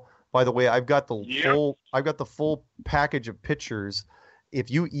know. By the way, I've got the full package of pictures.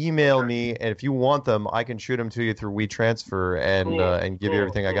 If you email me and if you want them, I can shoot them to you through WeTransfer and give you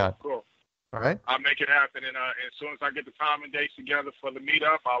everything I got. Cool. All right. I'll make it happen, and as soon as I get the time and dates together for the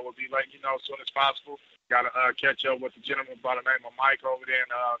meetup, I will be letting you know as soon as possible. Got to catch up with the gentleman by the name of Mike over there in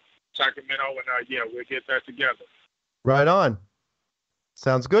Sacramento, and we'll get that together. Right on.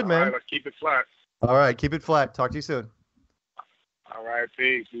 Sounds good, man. All right, let's keep it flat. All right, keep it flat. Talk to you soon. All right,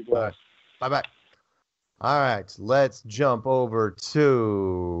 peace. Be blessed. Bye-bye. All right, let's jump over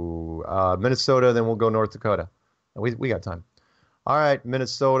to Minnesota, then we'll go North Dakota. We got time. All right,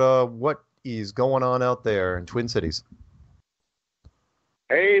 Minnesota, what is going on out there in Twin Cities?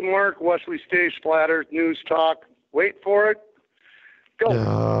 Hey, Mark, Wesley Stage, Flat Earth News Talk. Wait for it. Go.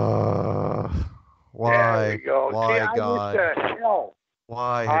 Why? There we go. Why, See, God? I wish to hell.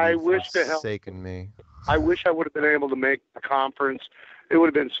 Why have I you wish to hell. forsaken me? I wish I would have been able to make the conference. It would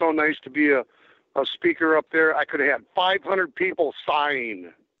have been so nice to be a speaker up there. I could have had 500 people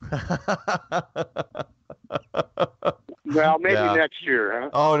sign. Well, maybe next year, huh?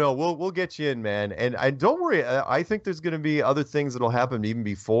 Oh no, we'll get you in, man. And don't worry, I think there's going to be other things that'll happen even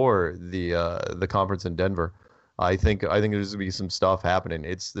before the conference in Denver. I think there's going to be some stuff happening.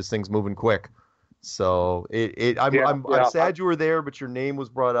 This thing's moving quick. So I'm sad you were there, but your name was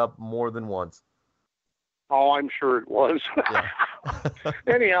brought up more than once. Oh, I'm sure it was.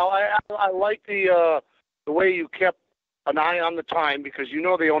 Anyhow, I like the way you kept an eye on the time, because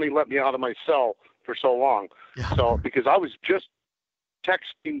they only let me out of my cell for so long. Yeah. So because I was just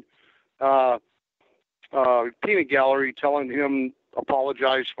texting Peanut Gallery, telling him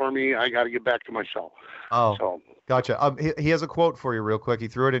apologize for me. I got to get back to my cell. Oh, so. Gotcha. He has a quote for you real quick. He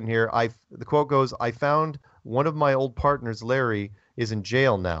threw it in here. The quote goes, "I found one of my old partners, Larry, is in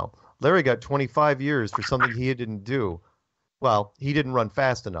jail now. Larry got 25 years for something he didn't do. Well, he didn't run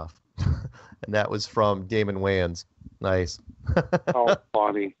fast enough." And that was from Damon Wayans. Nice. Oh,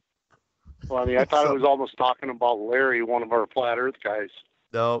 funny. I thought it was almost talking about Larry, one of our Flat Earth guys.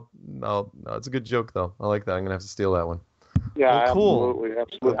 No, it's a good joke, though. I like that. I'm going to have to steal that one. Yeah, well, cool.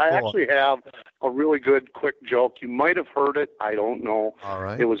 Absolutely. Cool. I actually have a really good, quick joke. You might have heard it. I don't know. All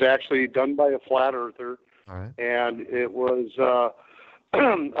right. It was actually done by a Flat Earther. All right. And it was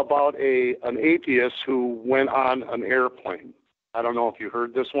about an atheist who went on an airplane. I don't know if you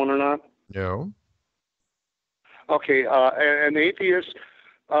heard this one or not. No. Okay, an atheist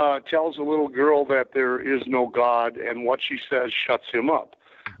tells a little girl that there is no God, and what she says shuts him up.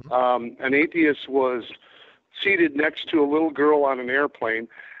 Mm-hmm. An atheist was seated next to a little girl on an airplane,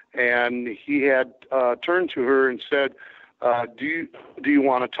 and he had turned to her and said, do you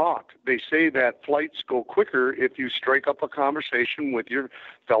want to talk? They say that flights go quicker if you strike up a conversation with your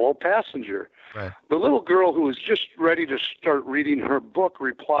fellow passenger. Right. The little girl, who was just ready to start reading her book,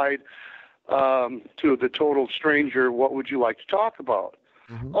 replied to the total stranger, "What would you like to talk about?"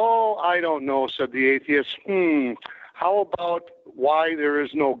 Mm-hmm. "Oh, I don't know," said the atheist. How about why there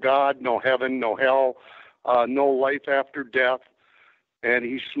is no God, no heaven, no hell, no life after death?" And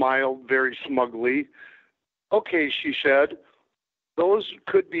he smiled very smugly. "Okay," she said, "those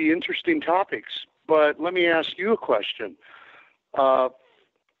could be interesting topics, but let me ask you a question.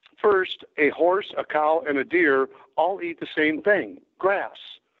 First, a horse, a cow, and a deer all eat the same thing,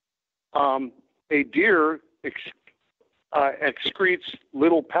 grass. A deer excretes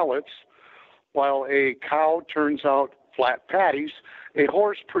little pellets, while a cow turns out flat patties. A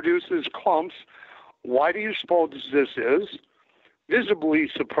horse produces clumps. Why do you suppose this is?" Visibly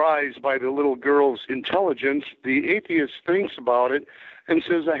surprised by the little girl's intelligence, the atheist thinks about it and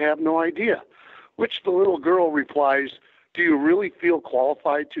says, "I have no idea." Which the little girl replies, "Do you really feel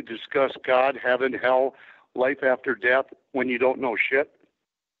qualified to discuss God, heaven, hell, life after death when you don't know shit?"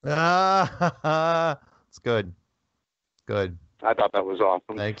 It's good. Good. I thought that was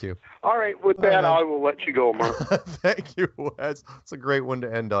awesome. Thank you. All right, with that, I will let you go, Mark. Thank you, Wes. It's a great one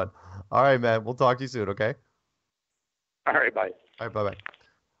to end on. All right, man. We'll talk to you soon, okay? All right, bye. All right, bye-bye.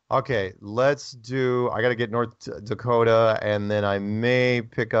 Okay, I got to get North Dakota, and then I may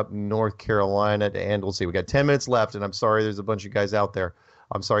pick up North Carolina, and we'll see. We got 10 minutes left, and I'm sorry there's a bunch of guys out there.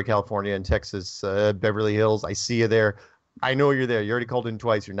 I'm sorry, California and Texas, Beverly Hills. I see you there. I know you're there. You already called in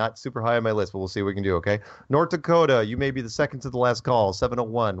twice. You're not super high on my list, but we'll see what we can do, okay? North Dakota, you may be the second to the last call,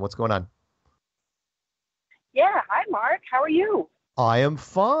 701. What's going on? Yeah, hi, Mark. How are you? I am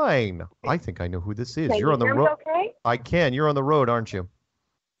fine. I think I know who this is. Can You're you on the hear me road. okay? I can. You're on the road, aren't you?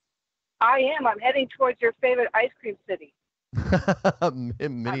 I am. I'm heading towards your favorite ice cream city.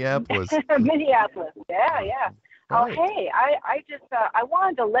 In Minneapolis. Minneapolis. Yeah, yeah. Right. Oh, hey, I just I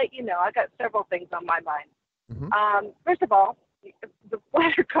wanted to let you know I got several things on my mind. First of all, the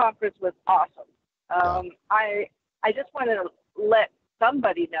Flatter conference was awesome. I just wanted to let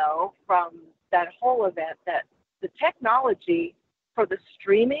somebody know from that whole event that the technology for the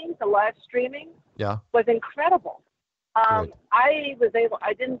streaming, the live streaming, was incredible. I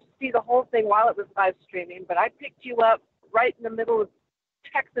didn't see the whole thing while it was live streaming, but I picked you up right in the middle of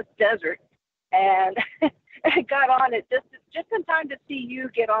Texas desert and I got on it just in time to see you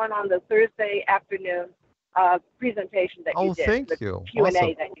get on the Thursday afternoon presentation that you did. Thank you. Q&A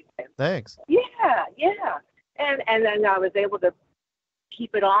Awesome. that you did. Thanks. Yeah. And then I was able to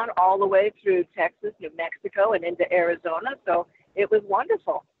keep it on all the way through Texas, New Mexico, and into Arizona. So it was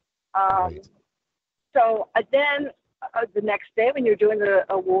wonderful. So then the next day when you're doing the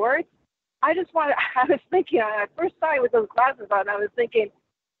awards, I was thinking, when I first saw you with those glasses on, I was thinking,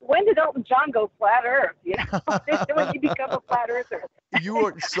 when did Elton John go flat Earth? You know, when did he become a flat Earther?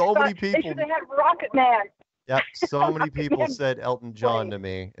 So many people. They should have had Rocket Man. Yep, so many people said Elton John to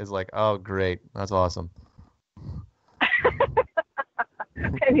me. Is like, oh, great, that's awesome.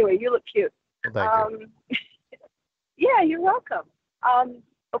 Anyway, you look cute. Well, thank you. Yeah, you're welcome.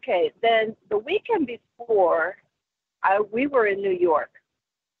 Okay, then the weekend before, we were in New York.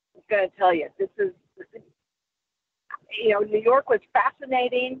 I'm going to tell you, New York was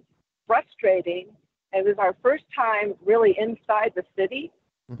fascinating, frustrating. It was our first time really inside the city.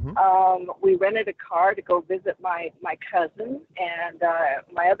 We rented a car to go visit my cousin, and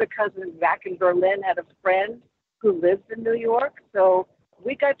my other cousin back in Berlin had a friend who lives in New York. So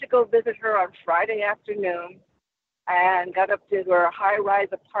we got to go visit her on Friday afternoon and got up to her high-rise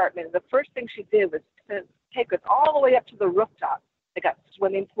apartment. The first thing she did was to take us all the way up to the rooftop. They got a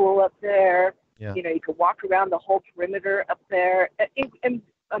swimming pool up there. Yeah. You could walk around the whole perimeter up there.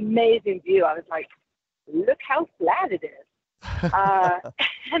 Amazing view. I was like, look how flat it is.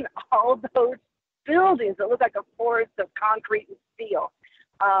 And all those buildings that look like a forest of concrete and steel.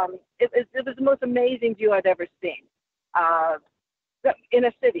 It was the most amazing view I'd ever seen in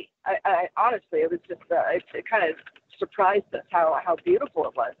a city. I honestly, it was just it kind of surprised us how beautiful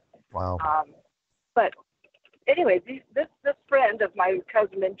it was. Wow. But anyway, this friend of my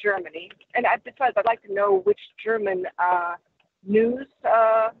cousin in Germany, and besides, I'd like to know which German news.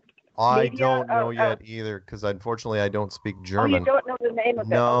 I media, don't know yet either, because unfortunately I don't speak German. Oh, you don't know the name of it?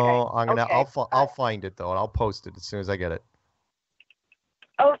 No, Okay. I'll find it though, and I'll post it as soon as I get it.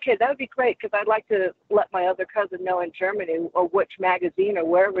 Okay, that would be great, because I'd like to let my other cousin know in Germany or which magazine or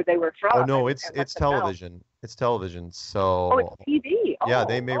wherever they were from. Oh no, and it's television. It's television. So. Oh, it's TV. Oh, yeah,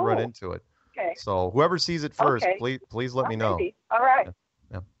 they may run into it. Okay. So whoever sees it first, Okay. please let me know. Maybe. All right.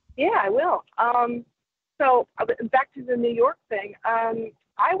 Yeah, I will. So back to the New York thing.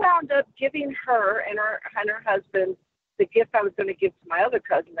 I wound up giving her and her husband the gift I was going to give to my other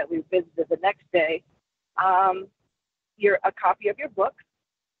cousin that we visited the next day. A copy of your book,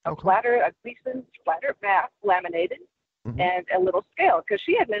 a Gleason's flatter map laminated, and a little scale, because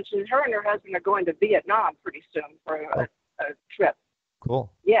she had mentioned her and her husband are going to Vietnam pretty soon for a trip.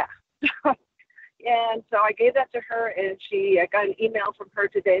 Cool. Yeah. And so I gave that to her, and I got an email from her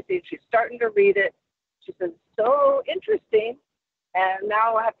today saying she's starting to read it. She says, so interesting. And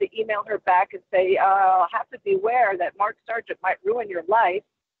now I'll have to email her back and say, I'll have to beware that Mark Sargent might ruin your life,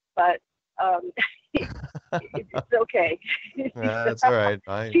 but it's okay. Yeah, that's all right.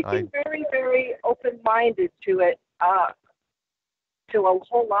 She seemed very, very open-minded to it, to a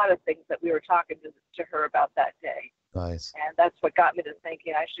whole lot of things that we were talking to her about that day. Nice. And that's what got me to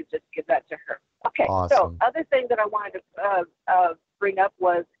thinking I should just give that to her. Okay, awesome. So other thing that I wanted to bring up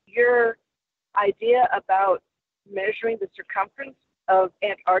was your idea about measuring the circumference of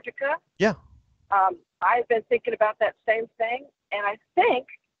Antarctica. Yeah. I've been thinking about that same thing, and I think,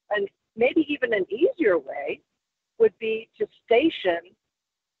 and maybe even an easier way, would be to station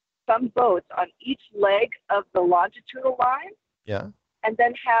some boats on each leg of the longitudinal line. Yeah. And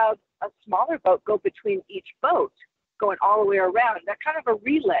then have a smaller boat go between each boat, going all the way around. That kind of a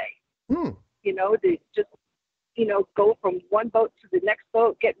relay. They just, go from one boat to the next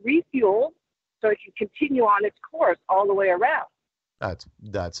boat, get refueled, so it can continue on its course all the way around.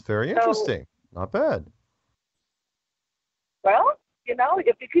 That's very interesting. Not bad. Well,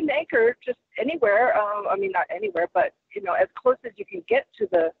 if you can anchor just anywhere, not anywhere, but, as close as you can get to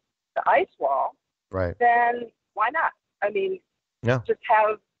the ice wall, right? Then why not? Just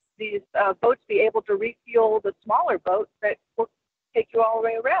have these boats be able to refuel the smaller boats that will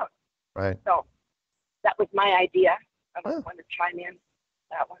Right. So that was my idea. I just wanted to chime in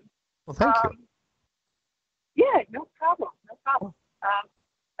that one. Well, thank you. Yeah, no problem. No problem.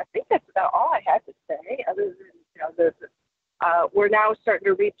 I think that's about all I had to say. Other than we're now starting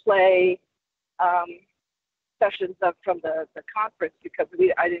to replay sessions from the conference because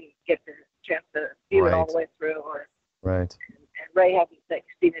I didn't get the chance to view it all the way through, Right. and Ray hasn't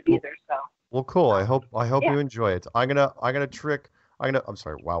seen it either. So. Well, cool. I hope you enjoy it. I'm gonna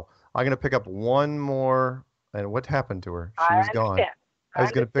pick up one more. And what happened to her? She was gone. I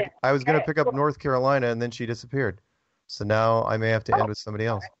was gonna pick up North Carolina, and then she disappeared. So now I may have to end with somebody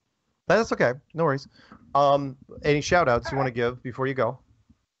else. That's okay. No worries. Any shout outs you want to give before you go?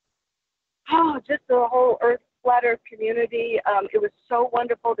 Oh, just the whole Earth Flat Earth community. It was so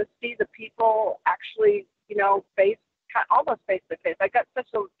wonderful to see the people actually, almost face to face. I got such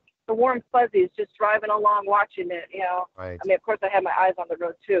the warm fuzzies just driving along, watching it. Right. I mean, of course, I had my eyes on the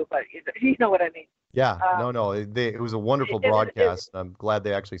road too, but you know what I mean. Yeah. No. It was a wonderful broadcast. I'm glad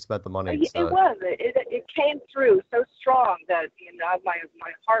they actually spent the money. It was. It came through so strong that my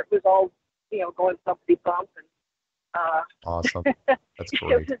heart was all going bumpity bump and. Awesome. That's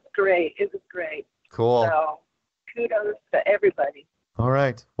great. It was great. Cool. So, kudos to everybody. All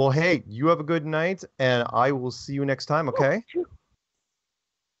right. Well, hey, you have a good night, and I will see you next time, okay?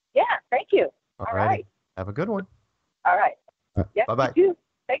 Yeah, thank you. All right. Have a good one. All right. Yep, bye-bye. You too.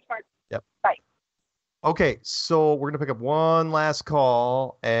 Thanks, Mark. Yep. Bye. Okay, so we're going to pick up one last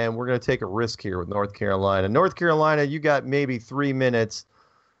call, and we're going to take a risk here with North Carolina. North Carolina, you got maybe 3 minutes.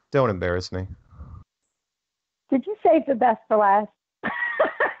 Don't embarrass me. Did you save the best for last?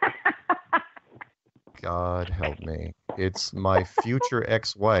 God help me. It's my future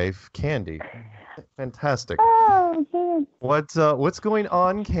ex-wife, Candy. Fantastic. Oh, man. What's going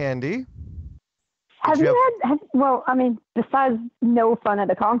on, Candy? Besides no fun at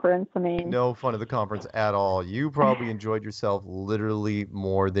the conference, No fun at the conference at all. You probably enjoyed yourself literally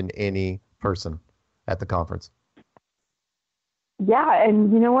more than any person at the conference. Yeah,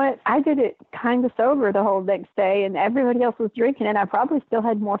 and you know what? I did it kind of sober the whole next day, and everybody else was drinking, and I probably still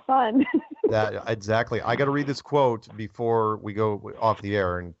had more fun. Exactly. I got to read this quote before we go off the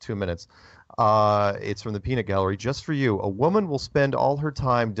air in 2 minutes. It's from the Peanut Gallery. Just for you, a woman will spend all her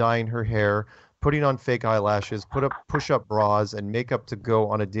time dyeing her hair, putting on fake eyelashes, push-up bras, and makeup to go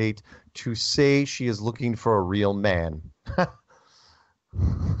on a date to say she is looking for a real man.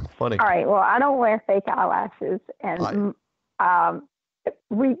 Funny. All right, well, I don't wear fake eyelashes, and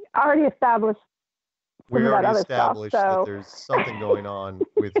we already established that there's something going on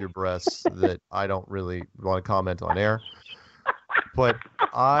with your breasts that I don't really want to comment on air. But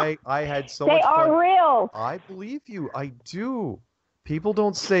I had so much fun. They are real. I believe you. I do. People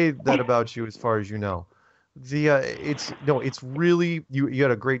don't say that about you, as far as you know. It's really you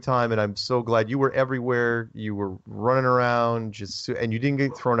had a great time, and I'm so glad you were everywhere. You were running around, and you didn't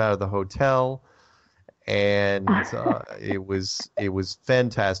get thrown out of the hotel. And it was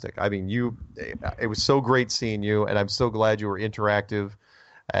fantastic. I mean, it was so great seeing you, and I'm so glad you were interactive,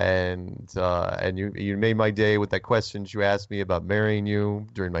 and you made my day with that questions you asked me about marrying you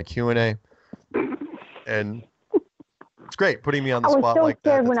during my Q&A, and it's great putting me on the spot like that. I was so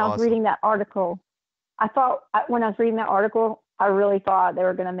scared when I was reading that article. When I was reading that article, I really thought they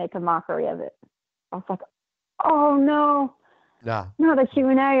were going to make a mockery of it. I was like, oh no, no, the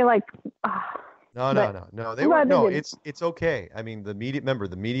Q&A, like. No. They were no. It's okay. I mean, the media. Remember,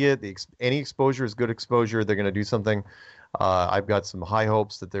 the media. Any exposure is good exposure. They're going to do something. I've got some high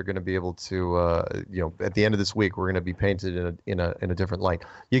hopes that they're going to be able to. At the end of this week, we're going to be painted in a different light.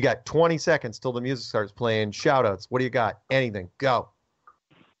 You got 20 seconds till the music starts playing. Shout outs. What do you got? Anything? Go.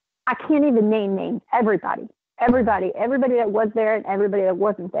 I can't even name names. Everybody that was there and everybody that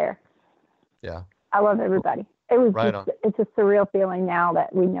wasn't there. Yeah. I love everybody. It was it's a surreal feeling now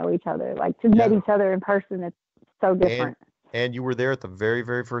that we know each other. Like to meet each other in person, it's so different. And you were there at the very,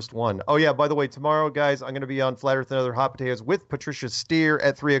 very first one. Oh yeah, by the way, tomorrow, guys, I'm going to be on Flat Earth and Other Hot Potatoes with Patricia Steer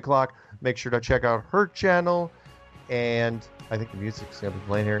at 3:00. Make sure to check out her channel. And I think the music's going to be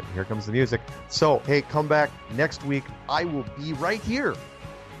playing here. Here comes the music. So hey, come back next week. I will be right here,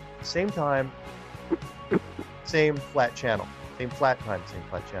 same time, same flat channel, same flat time, same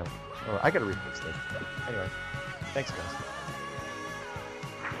flat channel. Oh, I got to read this thing. Anyway. Thanks, guys.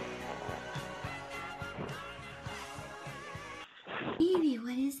 Evie,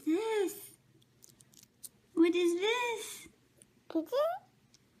 what is this? What is this?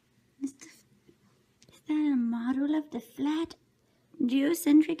 Is that a model of the flat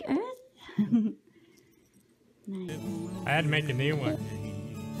geocentric Earth? Nice. I'd make a new one.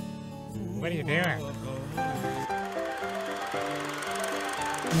 What are you doing?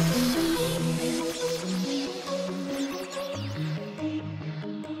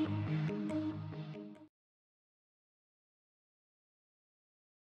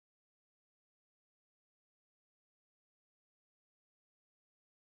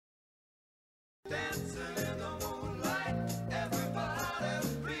 listening.